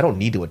okay. I don't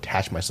need to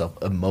attach myself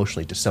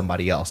emotionally to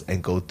somebody else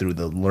and go through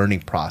the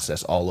learning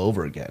process all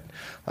over again.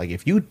 Like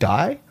if you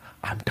die,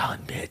 I'm done,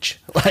 bitch.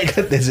 Like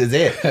this is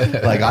it.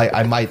 Like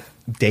I might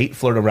date,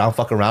 flirt around,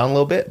 fuck around a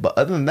little bit, but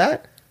other than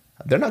that,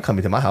 they're not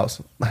coming to my house.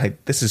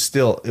 Like this is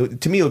still,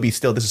 to me, it would be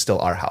still, this is still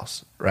our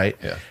house, right?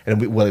 Yeah.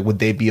 And would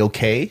they be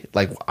okay?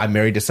 Like I'm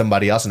married to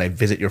somebody else and I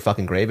visit your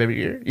fucking grave every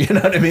year. You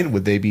know what I mean?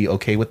 Would they be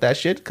okay with that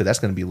shit? Because that's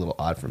going to be a little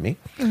odd for me.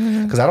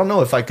 Because I don't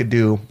know if I could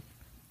do.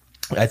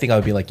 I think I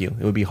would be like you.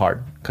 It would be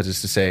hard because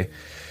it's to say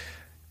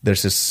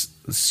there's this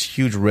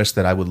huge risk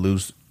that I would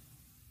lose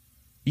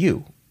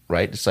you,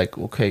 right? It's like,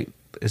 okay,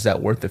 is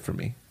that worth it for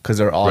me? Because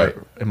there are,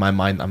 in my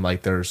mind, I'm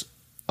like, there's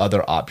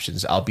other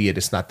options, albeit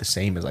it's not the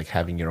same as like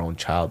having your own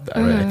child.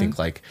 Right? I think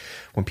like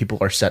when people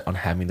are set on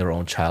having their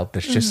own child,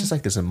 there's just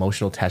like this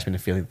emotional attachment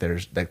and feeling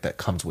that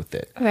comes with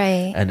it.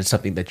 Right. And it's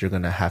something that you're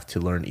going to have to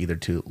learn either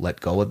to let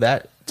go of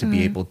that, to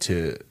be able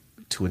to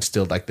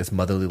instill like this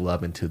motherly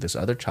love into this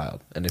other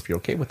child. And if you're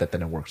okay with that,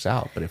 then it works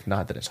out. But if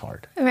not, then it's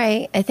hard.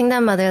 Right. I think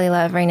that motherly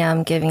love right now,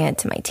 I'm giving it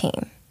to my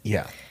team.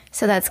 Yeah.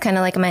 So that's kind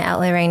of like my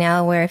outlet right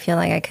now, where I feel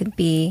like I could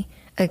be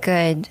a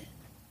good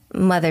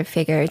mother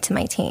figure to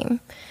my team.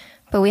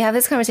 But we have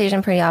this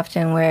conversation pretty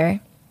often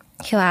where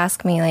he'll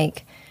ask me,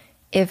 like,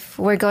 if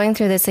we're going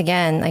through this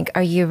again, like,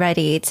 are you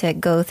ready to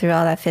go through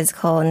all that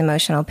physical and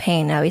emotional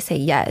pain? And I always say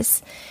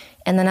yes.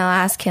 And then I'll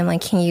ask him,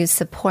 like, can you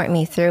support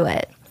me through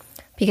it?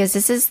 Because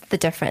this is the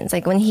difference.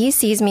 Like, when he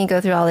sees me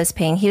go through all this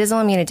pain, he doesn't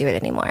want me to do it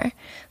anymore.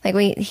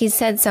 Like, he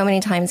said so many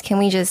times, can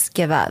we just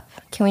give up?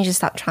 Can we just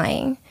stop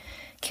trying?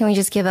 Can we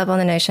just give up on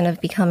the notion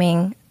of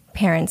becoming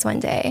parents one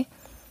day?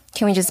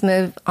 Can we just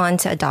move on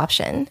to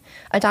adoption?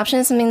 Adoption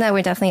is something that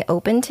we're definitely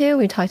open to.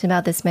 We've talked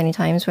about this many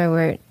times, where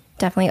we're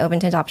definitely open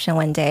to adoption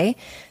one day.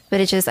 But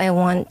it's just, I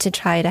want to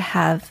try to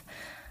have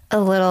a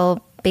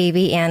little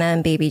baby Anna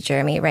and baby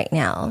Jeremy right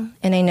now.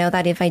 And I know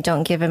that if I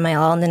don't give it my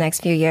all in the next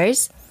few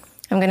years,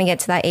 I'm going to get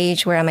to that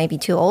age where I might be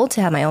too old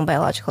to have my own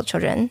biological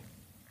children.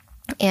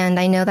 And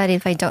I know that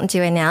if I don't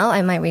do it now,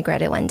 I might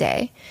regret it one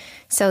day.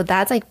 So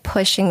that's like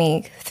pushing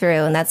me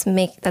through, and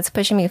that's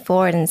pushing me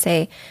forward and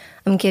say,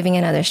 I'm giving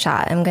another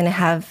shot. I'm going to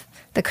have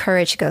the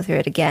courage to go through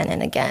it again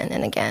and again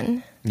and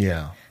again.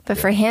 Yeah. But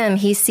for him,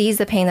 he sees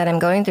the pain that I'm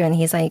going through, and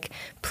he's like,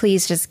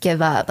 please just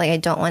give up. Like, I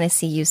don't want to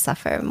see you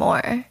suffer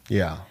more.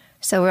 Yeah.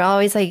 So we're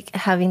always like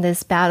having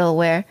this battle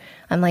where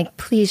I'm like,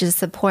 please just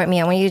support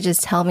me. I want you to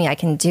just tell me I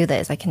can do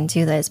this. I can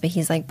do this. But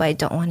he's like, but I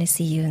don't want to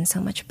see you in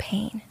so much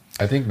pain.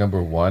 I think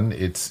number one,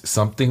 it's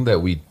something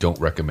that we don't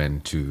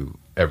recommend to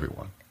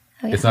everyone.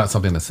 Oh, yeah. It's not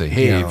something to say,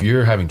 hey, if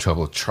you're having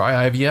trouble,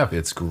 try IVF.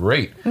 It's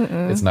great.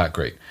 It's not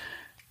great.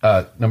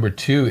 Number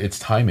two, it's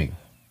timing,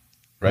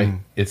 right?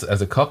 It's,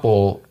 as a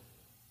couple,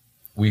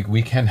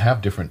 we can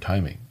have different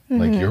timing.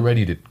 Like, you're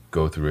ready to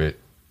go through it.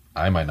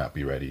 I might not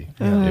be ready.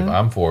 If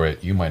I'm for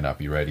it, you might not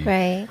be ready.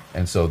 Right.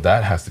 And so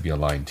that has to be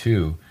aligned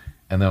too.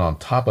 And then on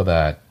top of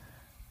that,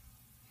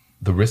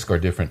 the risks are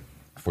different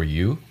for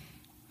you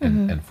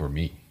and for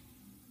me.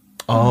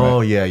 Oh,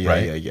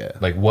 right? Yeah.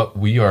 Like, what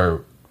we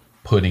are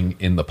putting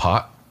in the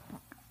pot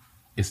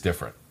is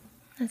different.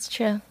 That's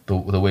true.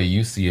 The way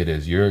you see it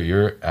is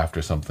you're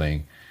after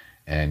something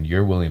and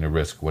you're willing to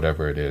risk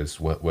whatever it is,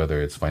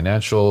 whether it's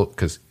financial,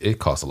 because it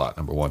costs a lot,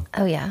 number one.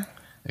 Oh, yeah.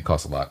 It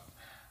costs a lot.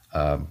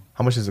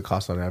 How much does it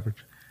cost on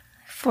average?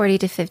 40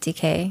 to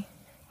 50K.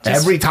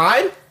 Every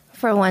time?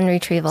 For one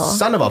retrieval.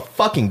 Son of a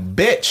fucking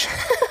bitch.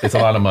 It's a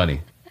lot of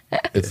money.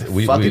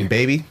 Fucking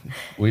baby.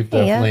 We've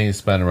definitely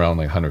spent around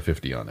like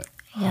 150 on it.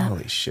 Yeah.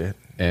 Holy shit.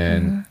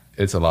 And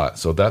it's a lot.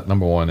 So that,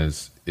 number one,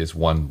 is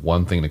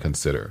one thing to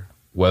consider.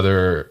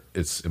 Whether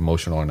it's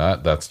emotional or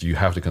not, you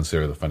have to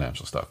consider the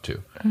financial stuff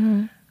too.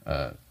 And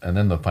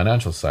then the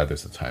financial side,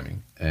 there's the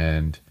timing.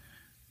 And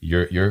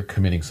you're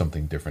committing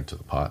something different to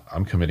the pot.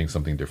 I'm committing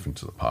something different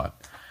to the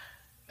pot.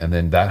 And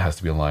then that has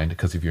to be aligned,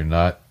 because if you're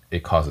not,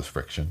 it causes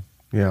friction.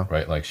 Yeah.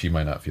 Right. Like she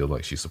might not feel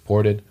like she's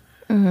supported.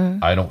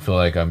 I don't feel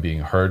like I'm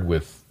being heard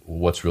with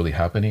what's really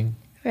happening.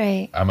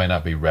 Right. I might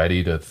not be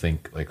ready to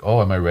think like,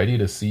 oh, am I ready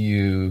to see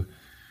you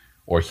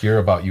or hear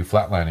about you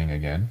flatlining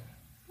again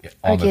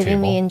on or the giving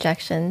table? me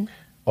injection.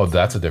 Oh,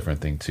 that's a different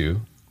thing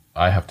too.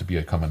 I have to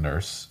become a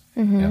nurse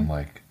and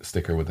like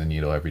stick her with a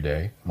needle every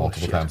day,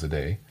 multiple times a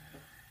day.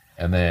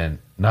 And then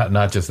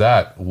not just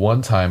that.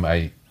 One time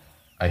I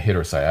hit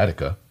her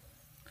sciatica,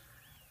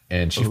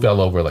 and she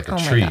fell over like a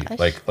tree,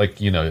 like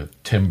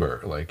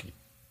timber. Like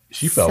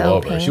she fell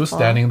over. Painful. She was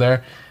standing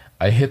there.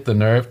 I hit the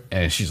nerve,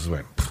 and she just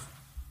went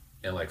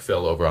and like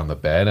fell over on the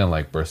bed and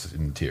like burst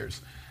into tears.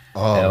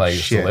 Oh, and like,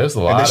 shit. So there's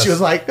a lot. And then she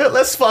was like,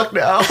 let's fuck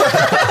now.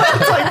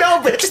 It's like,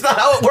 no, bitch, it's not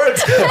how it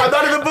works. I'm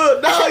not in the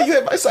mood. No, you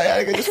hit my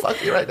sciatica. Just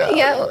fuck me right now.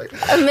 Yeah, like,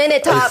 a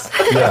minute top.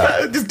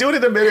 Yeah, just do it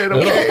in a minute,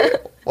 okay?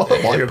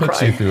 While you're puts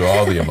crying. you through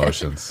all the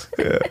emotions.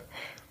 Yeah.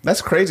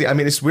 That's crazy. I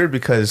mean, it's weird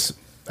because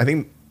I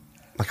think,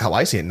 like how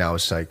I see it now,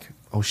 it's like,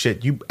 oh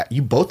shit, you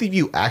both of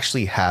you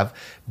actually have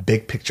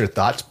big picture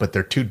thoughts, but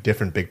they're two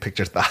different big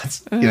picture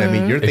thoughts. You know what I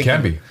mean? You're It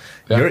can be.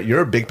 Yeah.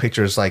 Your big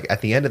picture is like,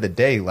 at the end of the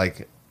day,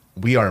 like,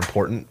 we are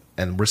important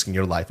and risking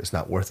your life is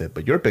not worth it.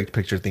 But your big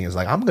picture thing is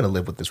like, I'm going to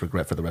live with this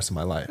regret for the rest of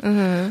my life.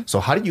 So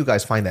how do you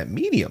guys find that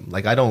medium?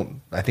 Like, I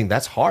think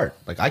that's hard.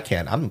 Like,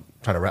 I'm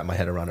trying to wrap my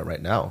head around it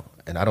right now.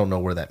 And I don't know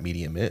where that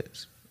medium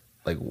is.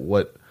 Like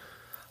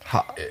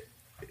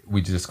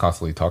We just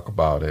constantly talk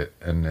about it.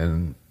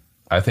 And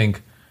I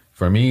think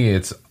for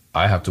me,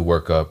 I have to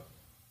work up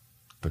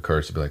the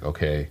courage to be like,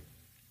 okay,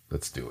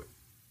 let's do it.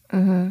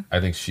 I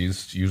think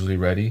she's usually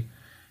ready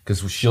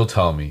because she'll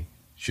tell me,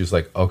 she's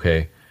like,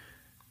 okay,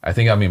 I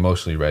think I'm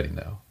emotionally ready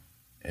now.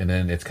 And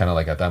then it's kind of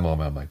like at that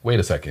moment, I'm like, wait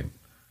a second.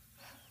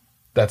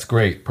 That's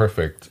great.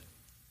 Perfect.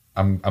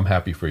 I'm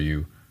happy for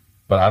you,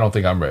 but I don't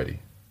think I'm ready.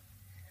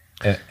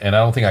 And I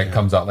don't think it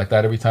comes out like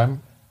that every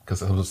time because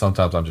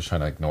sometimes I'm just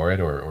trying to ignore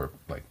it or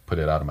like put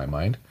it out of my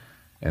mind.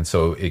 And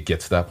so it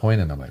gets to that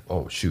point and I'm like,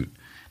 oh, shoot.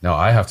 Now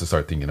I have to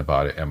start thinking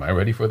about it. Am I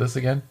ready for this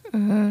again?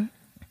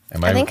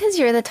 I think because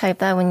you're the type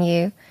that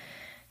when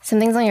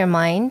something's on your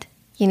mind,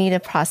 you need to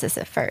process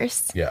it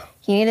first. Yeah.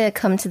 You need to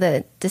come to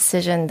the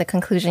decision, the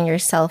conclusion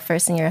yourself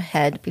first in your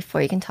head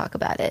before you can talk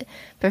about it.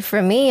 But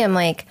for me, I'm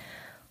like,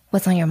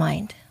 what's on your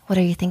mind? What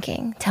are you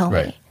thinking? Tell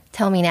me.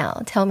 Tell me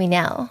now. Tell me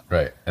now.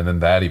 Right. And then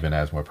that even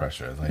adds more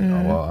pressure. It's like,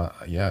 oh, well,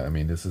 yeah, I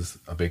mean, this is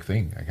a big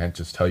thing. I can't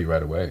just tell you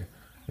right away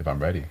if I'm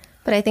ready.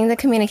 But I think the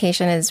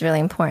communication is really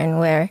important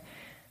where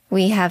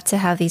we have to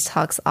have these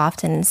talks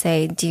often and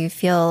say, do you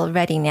feel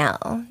ready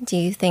now? Do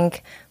you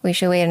think we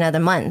should wait another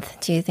month?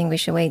 Do you think we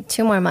should wait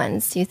 2 more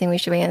months? Do you think we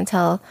should wait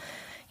until,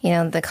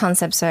 the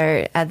concepts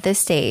are at this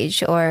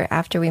stage or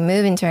after we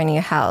move into our new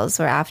house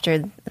or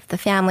after the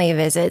family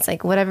visits,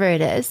 like whatever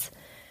it is.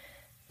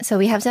 So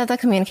we have to have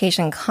that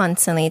communication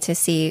constantly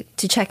to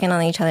check in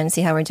on each other and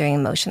see how we're doing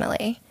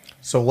emotionally.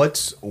 So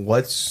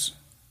what's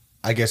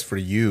I guess for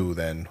you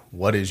then,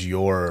 what is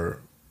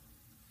your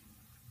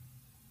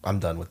I'm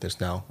done with this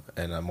now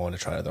and I'm going to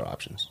try other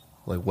options?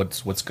 Like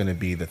what's going to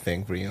be the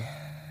thing for you?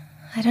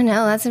 I don't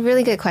know. That's a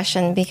really good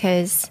question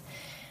because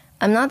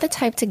I'm not the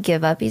type to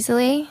give up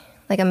easily.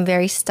 Like I'm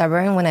very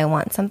stubborn when I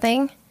want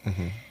something,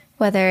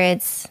 whether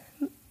it's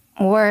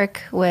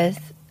work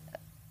with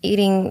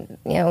eating,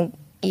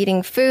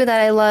 eating food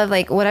that I love,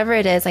 like whatever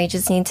it is, I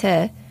just need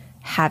to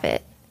have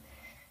it.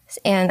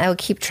 And I will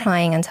keep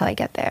trying until I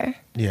get there.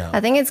 Yeah. I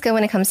think it's good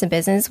when it comes to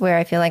business where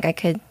I feel like I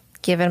could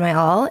give it my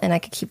all and I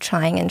could keep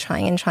trying and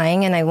trying and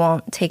trying and I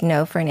won't take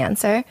no for an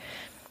answer.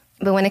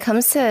 But when it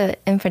comes to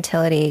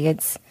infertility,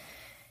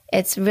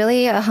 it's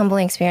really a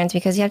humbling experience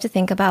because you have to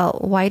think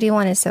about why do you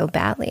want it so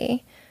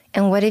badly?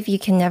 And what if you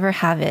can never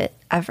have it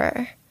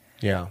ever?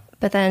 Yeah.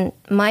 But then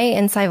my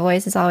inside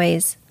voice is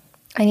always,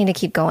 I need to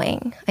keep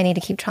going. I need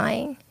to keep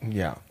trying.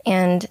 Yeah.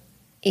 And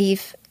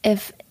if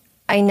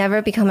I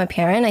never become a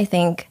parent, I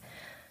think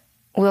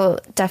we'll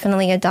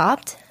definitely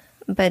adopt.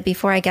 But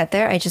before I get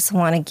there, I just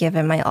want to give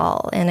it my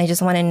all. And I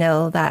just want to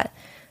know that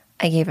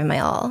I gave it my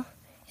all.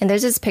 And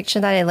there's this picture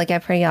that I look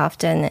at pretty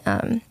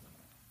often.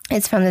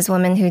 It's from this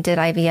woman who did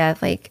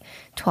IVF like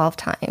 12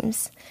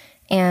 times.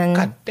 And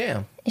God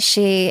damn.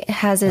 She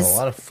has this... a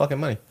lot of fucking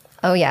money.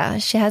 Oh, yeah.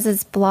 She has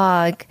this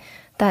blog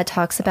that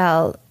talks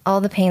about all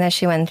the pain that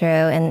she went through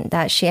and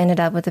that she ended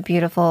up with a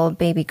beautiful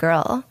baby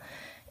girl.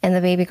 And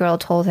the baby girl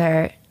told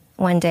her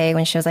one day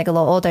when she was like a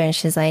little older and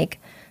she's like,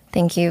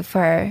 thank you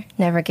for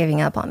never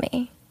giving up on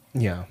me.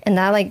 Yeah. And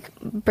that like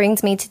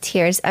brings me to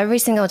tears every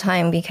single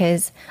time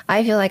because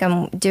I feel like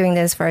I'm doing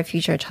this for a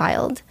future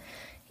child.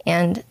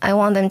 And I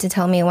want them to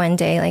tell me one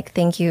day, like,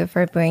 thank you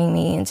for bringing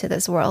me into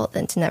this world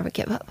and to never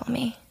give up on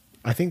me.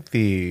 I think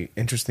the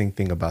interesting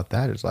thing about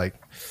that is like,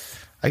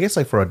 I guess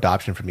like for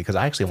adoption for me, because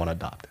I actually want to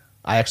adopt.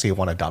 I actually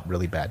want to adopt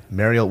really bad.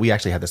 Mariel, we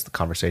actually had this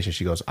conversation.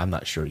 She goes, I'm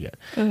not sure yet.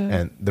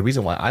 And the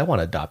reason why I want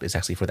to adopt is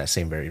actually for that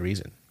same very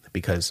reason.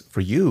 Because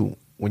for you,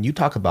 when you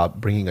talk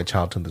about bringing a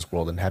child to this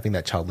world and having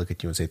that child look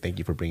at you and say, thank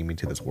you for bringing me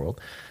to this world.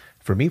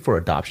 For me, for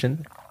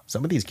adoption,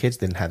 some of these kids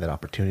didn't have that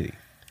opportunity.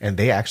 And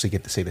they actually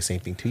get to say the same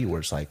thing to you where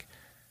it's like,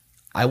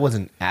 I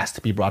wasn't asked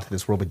to be brought to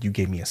this world, but you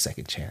gave me a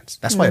second chance.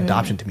 That's why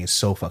adoption to me is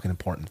so fucking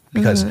important,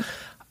 because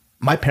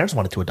my parents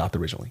wanted to adopt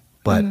originally,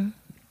 but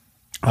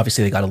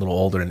obviously they got a little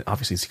older, and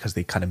obviously it's because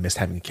they kind of missed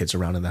having kids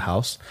around in the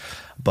house.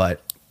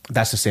 But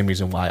that's the same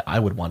reason why I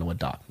would want to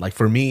adopt. Like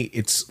for me,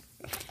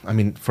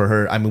 for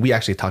her, we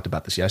actually talked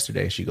about this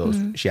yesterday. She goes,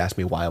 she asked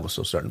me why I was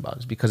so certain about it.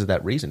 It's because of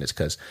that reason. It's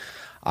because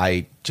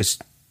I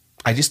just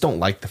don't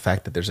like the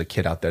fact that there's a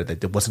kid out there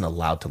that wasn't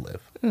allowed to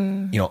live.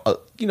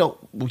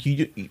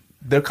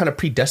 They're kind of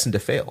predestined to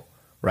fail,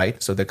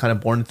 right? So they're kind of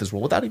born into this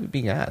world without even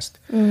being asked.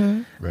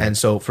 Right. And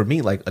so for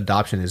me, like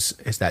adoption is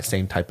that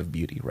same type of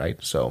beauty, right?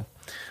 So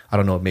I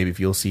don't know, maybe if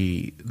you'll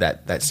see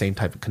that same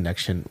type of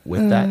connection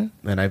with that.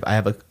 And I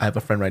have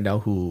a friend right now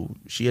who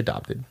she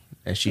adopted,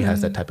 and she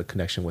has that type of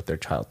connection with their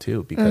child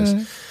too,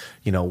 because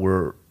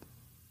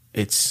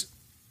it's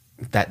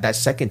that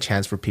second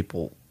chance for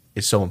people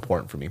is so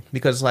important for me,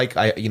 because like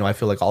I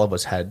feel like all of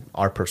us had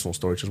our personal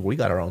stories where we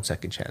got our own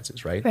second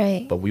chances, right?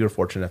 Right. But we were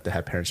fortunate enough to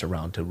have parents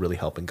around to really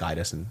help and guide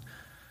us and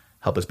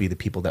help us be the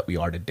people that we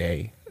are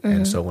today.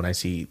 And so when I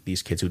see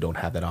these kids who don't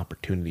have that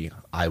opportunity,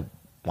 I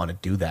want to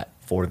do that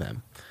for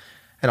them.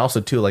 And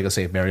also too, like I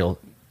say, if Mariel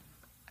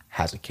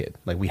has a kid,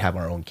 like we have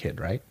our own kid,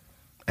 right?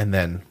 And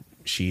then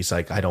she's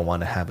like, I don't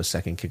want to have a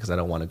second kid because I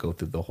don't want to go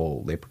through the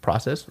whole labor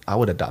process. I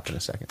would adopt in a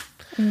second.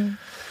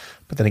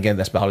 But then again,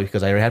 that's probably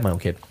because I already had my own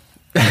kid.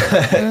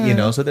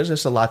 So there's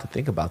just a lot to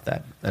think about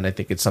that. And I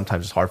think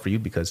sometimes it's hard for you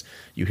because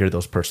you hear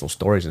those personal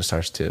stories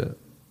and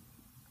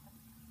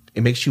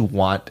it makes you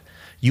want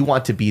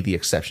to be the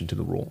exception to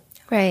the rule.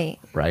 Right.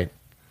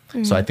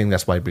 So I think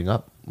that's why I bring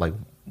up, like,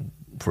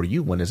 for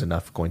you, when is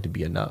enough going to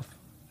be enough?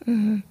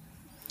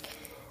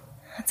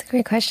 That's a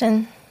great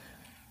question.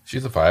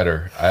 She's a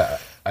fighter.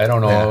 I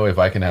don't know if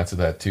I can answer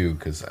that too,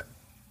 because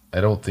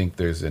I don't think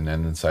there's an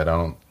end in sight. I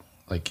don't,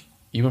 like,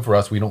 even for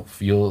us, we don't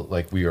feel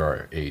like we are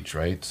our age,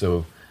 right?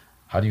 So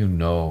how do you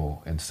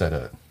know and set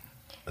a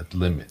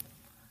limit?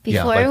 When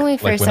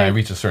I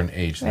reach a certain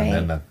age,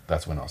 then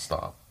that's when I'll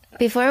stop.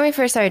 Before we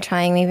first started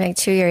trying, maybe like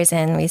 2 years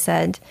in, we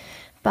said,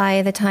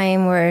 by the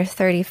time we're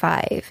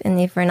 35, and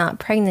if we're not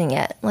pregnant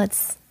yet,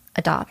 let's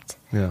adopt.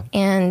 Yeah.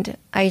 And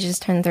I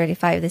just turned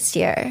 35 this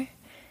year.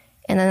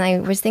 And then I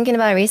was thinking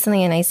about it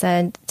recently, and I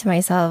said to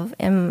myself,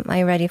 am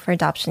I ready for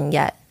adoption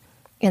yet?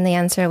 And the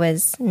answer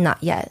was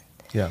not yet.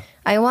 Yeah.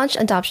 I watch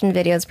adoption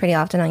videos pretty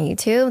often on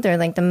YouTube. They're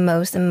like the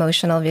most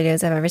emotional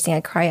videos I've ever seen.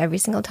 I cry every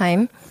single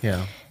time.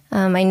 Yeah.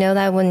 I know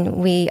that when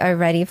we are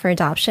ready for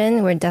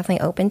adoption, we're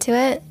definitely open to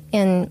it.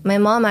 And my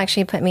mom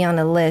actually put me on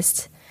a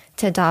list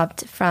to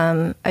adopt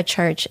from a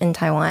church in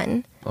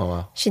Taiwan. Oh,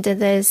 wow. She did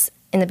this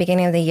in the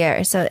beginning of the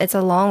year. So it's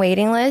a long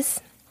waiting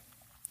list,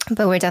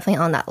 but we're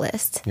definitely on that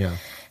list. Yeah.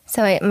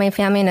 So my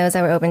family knows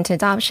that we're open to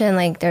adoption.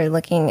 Like they're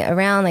looking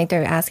around, like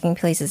they're asking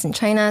places in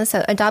China.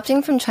 So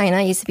adopting from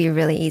China used to be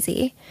really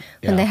easy.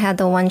 When they had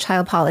the one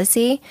child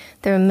policy,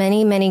 there were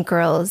many, many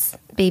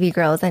baby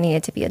girls that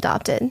needed to be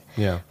adopted.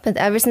 Yeah. But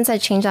ever since I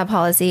changed that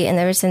policy, and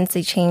ever since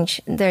they changed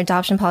their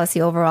adoption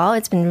policy overall,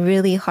 it's been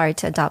really hard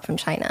to adopt from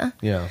China.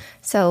 Yeah.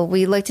 So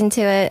we looked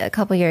into it a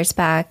couple years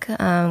back.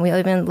 We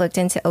even looked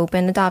into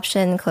open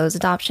adoption, closed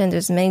adoption.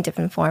 There's many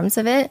different forms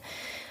of it.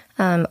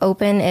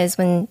 Open is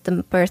when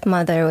the birth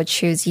mother would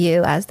choose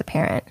you as the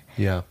parent.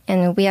 Yeah.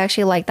 And we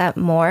actually like that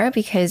more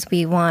because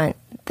we want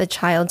the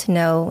child to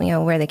know,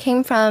 where they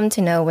came from,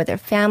 to know where their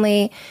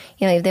family,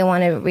 if they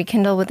want to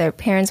rekindle with their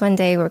parents one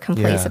day, we're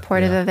completely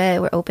supportive of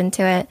it. We're open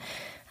to it.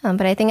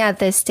 But I think at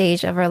this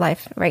stage of our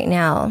life right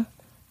now,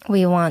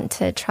 we want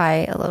to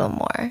try a little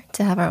more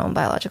to have our own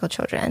biological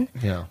children.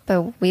 Yeah.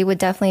 But we would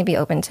definitely be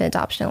open to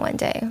adoption one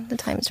day. The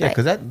time's right.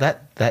 Yeah, because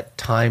that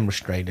time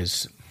restraint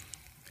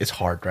it's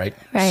hard, right?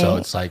 Right. So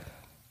it's like,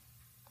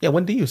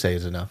 when do you say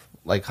is enough?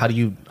 Like,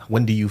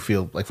 when do you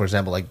feel, like, for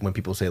example, like when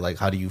people say, like,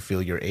 how do you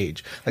feel your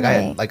age?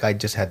 Like, I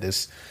just had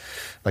this,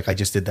 like, I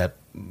just did that,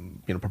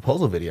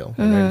 proposal video.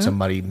 And then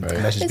somebody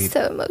messaged me. It's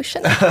so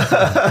emotional.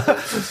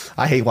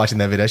 I hate watching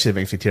that video. That shit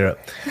makes me tear up.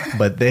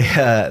 But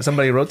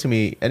somebody wrote to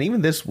me, and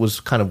even this was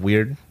kind of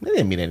weird. They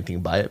didn't mean anything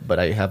by it, but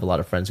I have a lot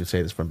of friends who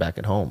say this from back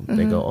at home.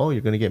 They go, oh,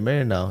 you're going to get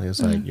married now. He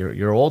was like,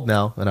 you're old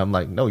now. And I'm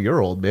like, no,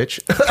 you're old, bitch.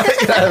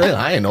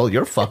 I ain't old.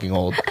 You're fucking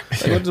old.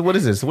 Like, what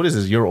is this? What is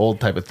this? You're old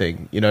type of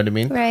thing. You know what I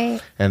mean?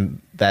 Right.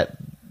 And that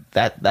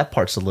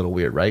part's a little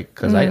weird, right?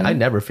 Because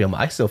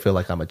I still feel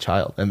like I'm a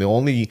child. And the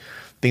only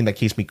thing that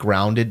keeps me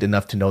grounded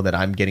enough to know that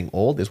I'm getting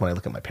old is when I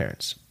look at my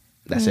parents.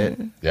 That's it.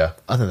 Yeah.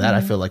 Other than that, I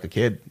feel like a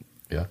kid.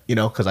 Yeah.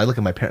 Because I look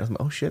at my parents, I'm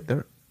like, oh shit,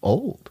 they're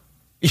old.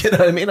 You know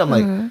what I mean? I'm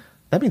like,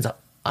 that means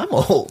I'm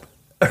old.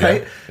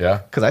 Right? Yeah.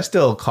 Because I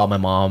still call my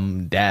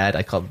mom dad.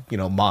 I call,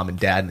 mom and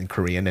dad in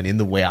Korean. And in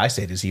the way I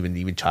say it is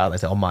even child, I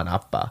say oma and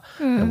appa.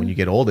 And when you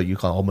get older, you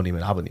call omonim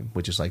and abanim,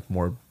 which is like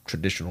more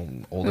traditional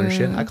older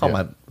shit. I'm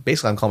calling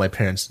my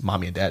parents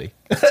mommy and daddy.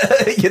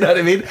 You know what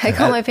I mean? I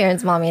call my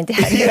parents mommy and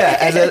daddy. Yeah,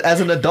 as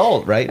an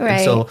adult, right? Right.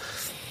 And so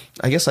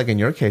I guess like in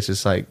your case,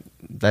 it's like,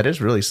 that is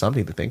really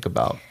something to think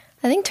about.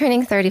 I think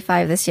turning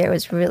 35 this year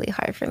was really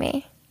hard for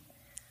me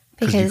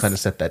Because you kind of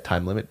set that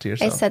time limit to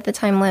yourself? I set the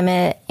time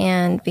limit,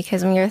 and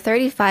because when you're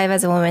 35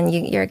 as a woman,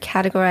 you're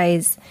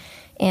categorized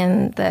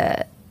in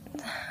the,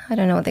 I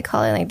don't know what they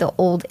call it, like the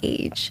old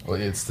age. Well,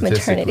 it's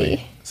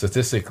maternity.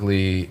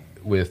 Statistically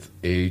with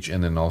age,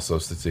 and then also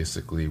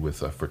statistically with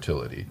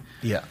fertility.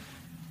 Yeah.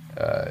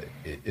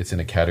 It's in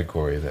a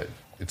category that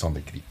it's on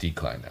the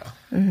decline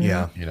now. Mm-hmm.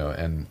 Yeah. You know,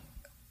 and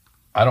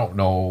I don't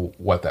know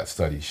what that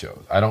study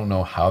shows. I don't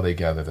know how they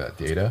gather that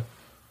data.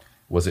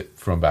 Was it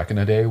from back in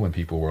the day when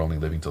people were only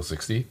living till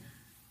 60?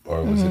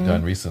 Or was it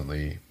done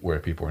recently where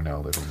people are now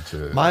living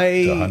to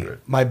 100?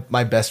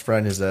 My best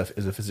friend is a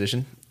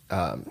physician.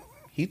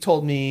 He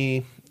told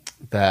me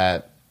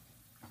that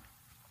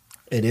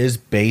it is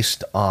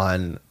based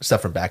on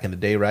stuff from back in the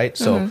day, right?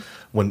 So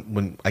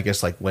when I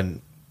guess like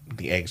when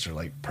the eggs are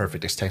like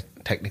perfect, it's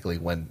technically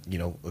when, you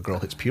know, a girl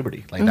hits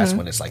puberty. Like that's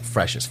when it's like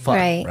fresh as fuck,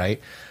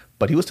 right?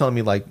 But he was telling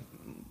me like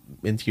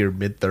into your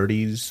mid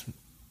 30s,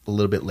 a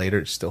little bit later,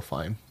 it's still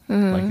fine.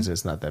 Like he said,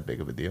 it's not that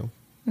big of a deal.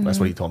 That's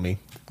what he told me,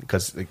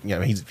 because you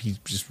know he's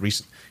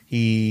just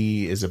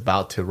he is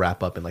about to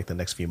wrap up in like the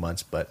next few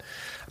months, but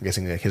I'm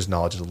guessing that his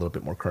knowledge is a little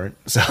bit more current.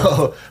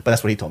 So, but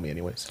that's what he told me,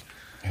 anyways.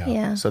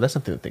 Yeah. So that's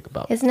something to think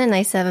about. Isn't it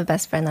nice to have a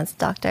best friend that's a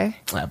doctor?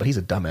 Yeah, but he's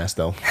a dumbass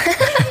though.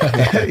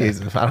 I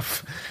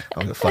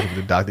don't give a fuck if he's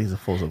a doctor. He's a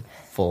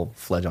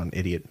full-fledged on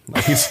idiot.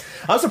 Like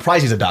I'm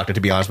surprised he's a doctor,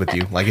 to be honest with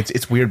you. Like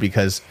it's weird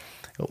because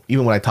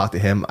even when I talk to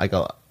him, I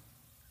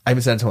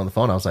even said to him on the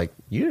phone, I was like,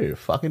 "You're a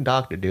fucking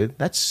doctor, dude.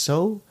 That's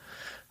so."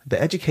 The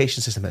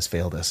education system has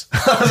failed us.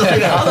 I was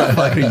like, how the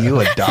fuck are you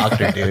a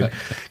doctor, dude?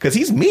 Because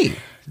he's me,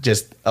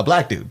 just a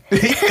black dude.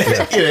 You know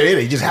what I mean?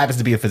 He just happens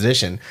to be a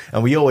physician.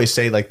 And we always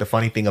say, like, the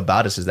funny thing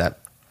about us is that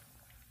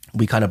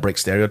we kind of break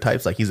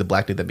stereotypes. Like, he's a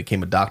black dude that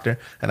became a doctor,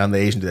 and I'm the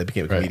Asian dude that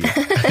became a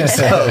comedian.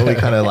 So we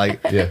kind of,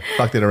 like,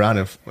 fucked it around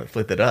and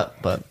flipped it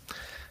up. But,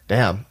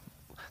 damn.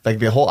 Like,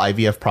 the whole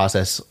IVF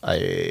process,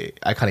 I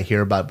kind of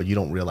hear about it, but you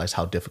don't realize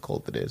how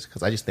difficult it is.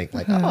 Because I just think,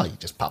 like, oh, you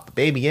just pop the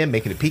baby in,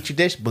 make it a Petri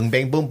dish, boom,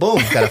 bang, boom, boom.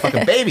 You got a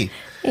fucking baby.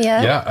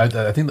 Yeah. Yeah,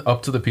 I think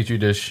up to the Petri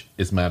dish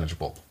is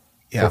manageable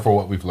for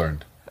what we've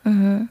learned.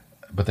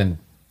 But then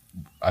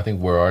I think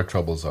where our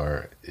troubles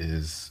are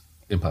is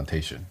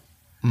implantation.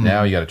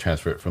 Now you got to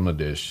transfer it from the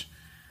dish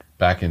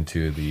back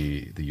into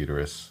the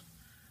uterus,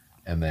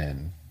 and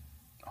then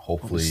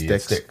hopefully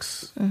it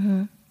sticks.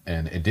 And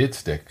it did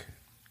stick.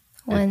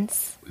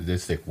 Once. It did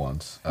stick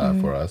once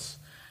for us.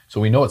 So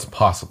we know it's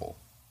possible.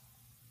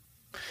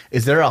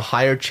 Is there a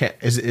higher chance?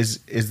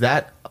 Is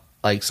that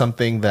like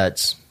something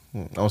that's,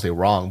 I won't say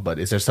wrong, but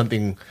is there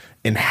something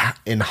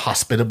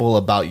inhospitable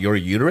about your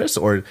uterus?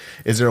 Or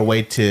is there a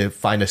way to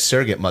find a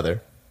surrogate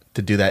mother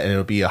to do that and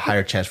it'll be a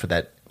higher chance for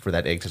that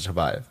egg to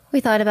survive? We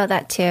thought about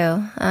that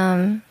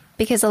too.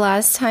 Because the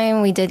last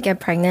time we did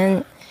get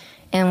pregnant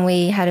and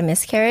we had a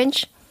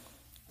miscarriage,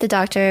 the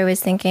doctor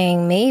was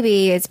thinking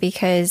maybe it's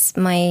because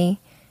my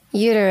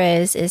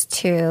uterus is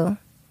too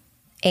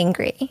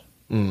angry.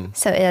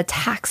 So it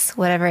attacks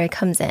whatever that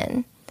comes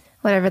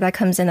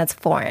in that's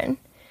foreign.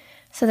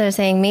 So they're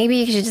saying maybe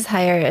you should just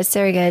hire a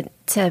surrogate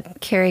to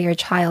carry your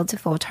child to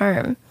full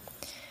term.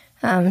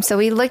 So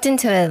we looked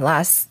into it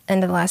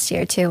end of last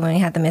year too when we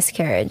had the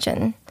miscarriage,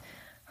 and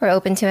we're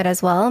open to it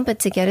as well. But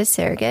to get a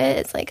surrogate,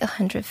 it's like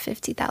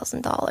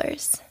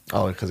 $150,000.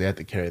 Oh, because they have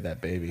to carry that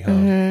baby,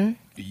 huh?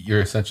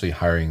 You're essentially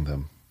hiring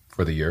them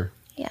for the year.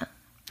 Yeah.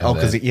 Oh,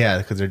 because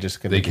they're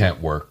just gonna. They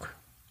can't work,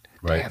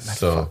 right? Damn, that's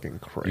so fucking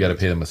crazy. you got to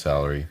pay them a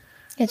salary.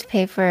 You have to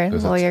pay for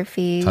lawyer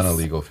fees. Ton of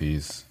legal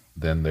fees.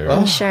 Then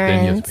insurance.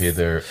 Then you have to pay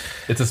their.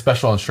 It's a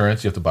special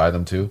insurance. You have to buy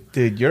them too.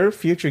 Dude, your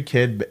future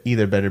kid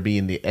either better be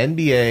in the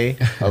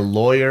NBA, a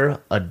lawyer,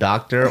 a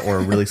doctor, or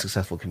a really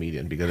successful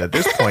comedian. Because at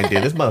this point,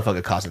 dude, this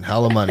motherfucker costing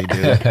hella money,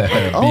 dude.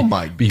 Like, oh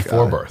my god.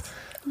 Before birth.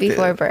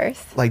 Before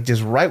birth. Like,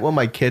 just right when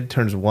my kid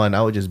turns 1,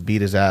 I would just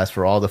beat his ass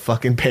for all the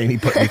fucking pain he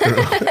put me through.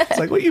 It's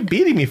like, what are you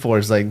beating me for?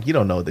 It's like, you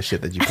don't know the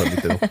shit that you put me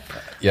through.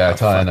 Yeah, I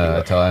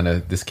tell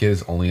Anna, this kid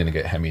is only going to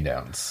get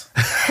hand-me-downs.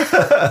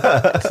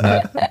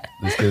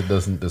 This kid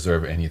doesn't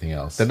deserve anything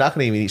else. They're not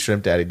going to even eat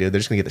shrimp daddy, dude. They're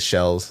just going to get the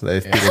shells.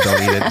 If people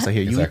don't eat it, it's like,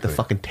 here, you eat the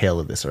fucking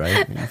tail of this, all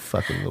right? You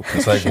fucking little piece.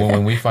 It's like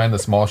when we find the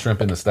small shrimp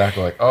in the stack,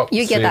 we're like, oh,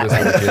 you get that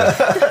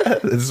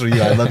one. This is for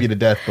you. I love you to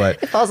death,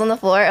 but it falls on the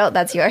floor. Oh,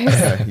 that's yours.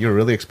 You're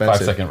really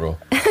expensive. 5-second rule.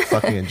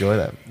 Fucking enjoy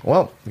that.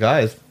 Well,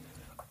 guys,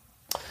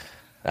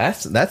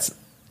 that's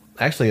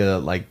actually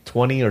like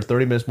 20 or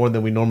 30 minutes more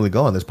than we normally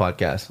go on this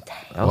podcast.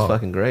 That was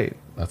fucking great.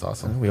 That's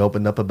awesome. We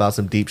opened up about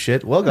some deep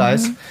shit. Well,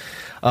 guys,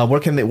 where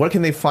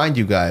can they find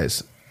you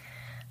guys?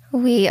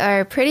 We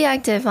are pretty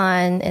active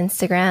on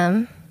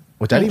Instagram.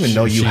 Which I didn't even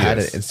know you had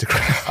an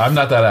Instagram. I'm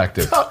not that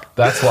active.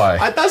 That's why.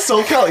 I thought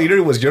SoCal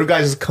Eater was your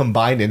guys'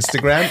 combined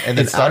Instagram, and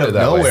then out of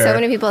that way. nowhere, so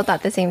many people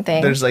thought the same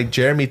thing. there's like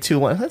Jeremy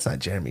 2-1. That's not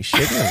Jeremy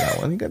shit. You got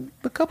one. You got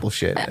a couple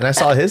shit. And I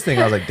saw his thing.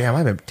 I was like, damn, I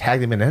haven't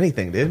tagged him in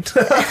anything, dude.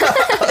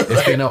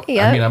 I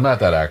mean, I'm not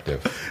that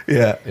active.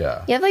 Yeah.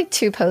 Yeah. You have like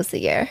 2 posts a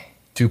year.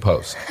 2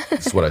 posts.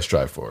 That's what I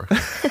strive for.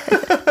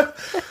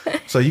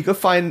 So you could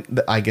find,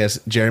 I guess,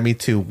 Jeremy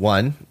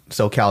 2-1,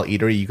 SoCal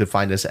Eatery. You could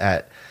find us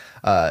at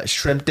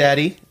Shrimp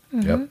Daddy.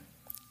 Yep.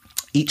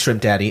 Eat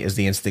Shrimp Daddy is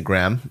the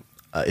Instagram.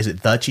 Is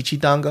it the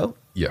Chichidango?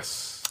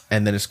 Yes.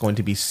 And then it's going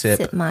to be Sip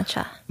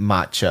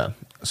Matcha.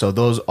 So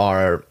those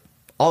are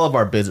all of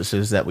our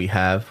businesses that we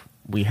have.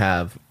 We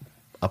have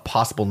a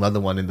possible another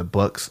one in the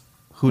books.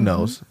 Who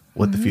knows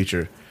what the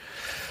future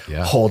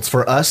holds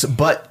for us.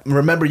 But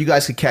remember, you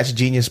guys can catch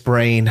Genius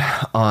Brain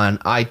on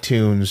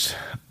iTunes,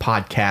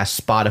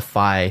 podcast,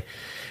 Spotify,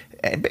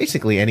 and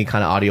basically any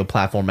kind of audio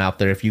platform out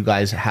there. If you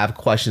guys have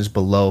questions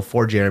below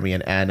for Jeremy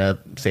and Anna,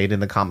 say it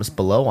in the comments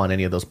below on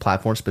any of those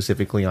platforms,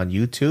 specifically on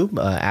YouTube.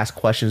 Ask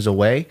questions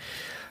away.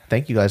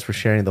 Thank you guys for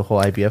sharing the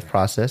whole IVF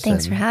process.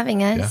 Thanks for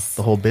having us.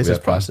 The whole business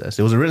process.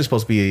 It was really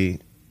supposed to be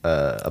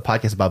a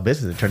podcast about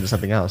business. It turned into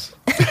something else.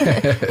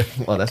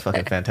 Well, that's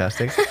fucking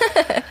fantastic.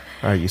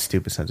 All right, you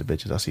stupid sons of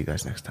bitches. I'll see you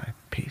guys next time.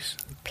 Peace.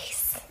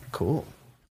 Peace. Cool.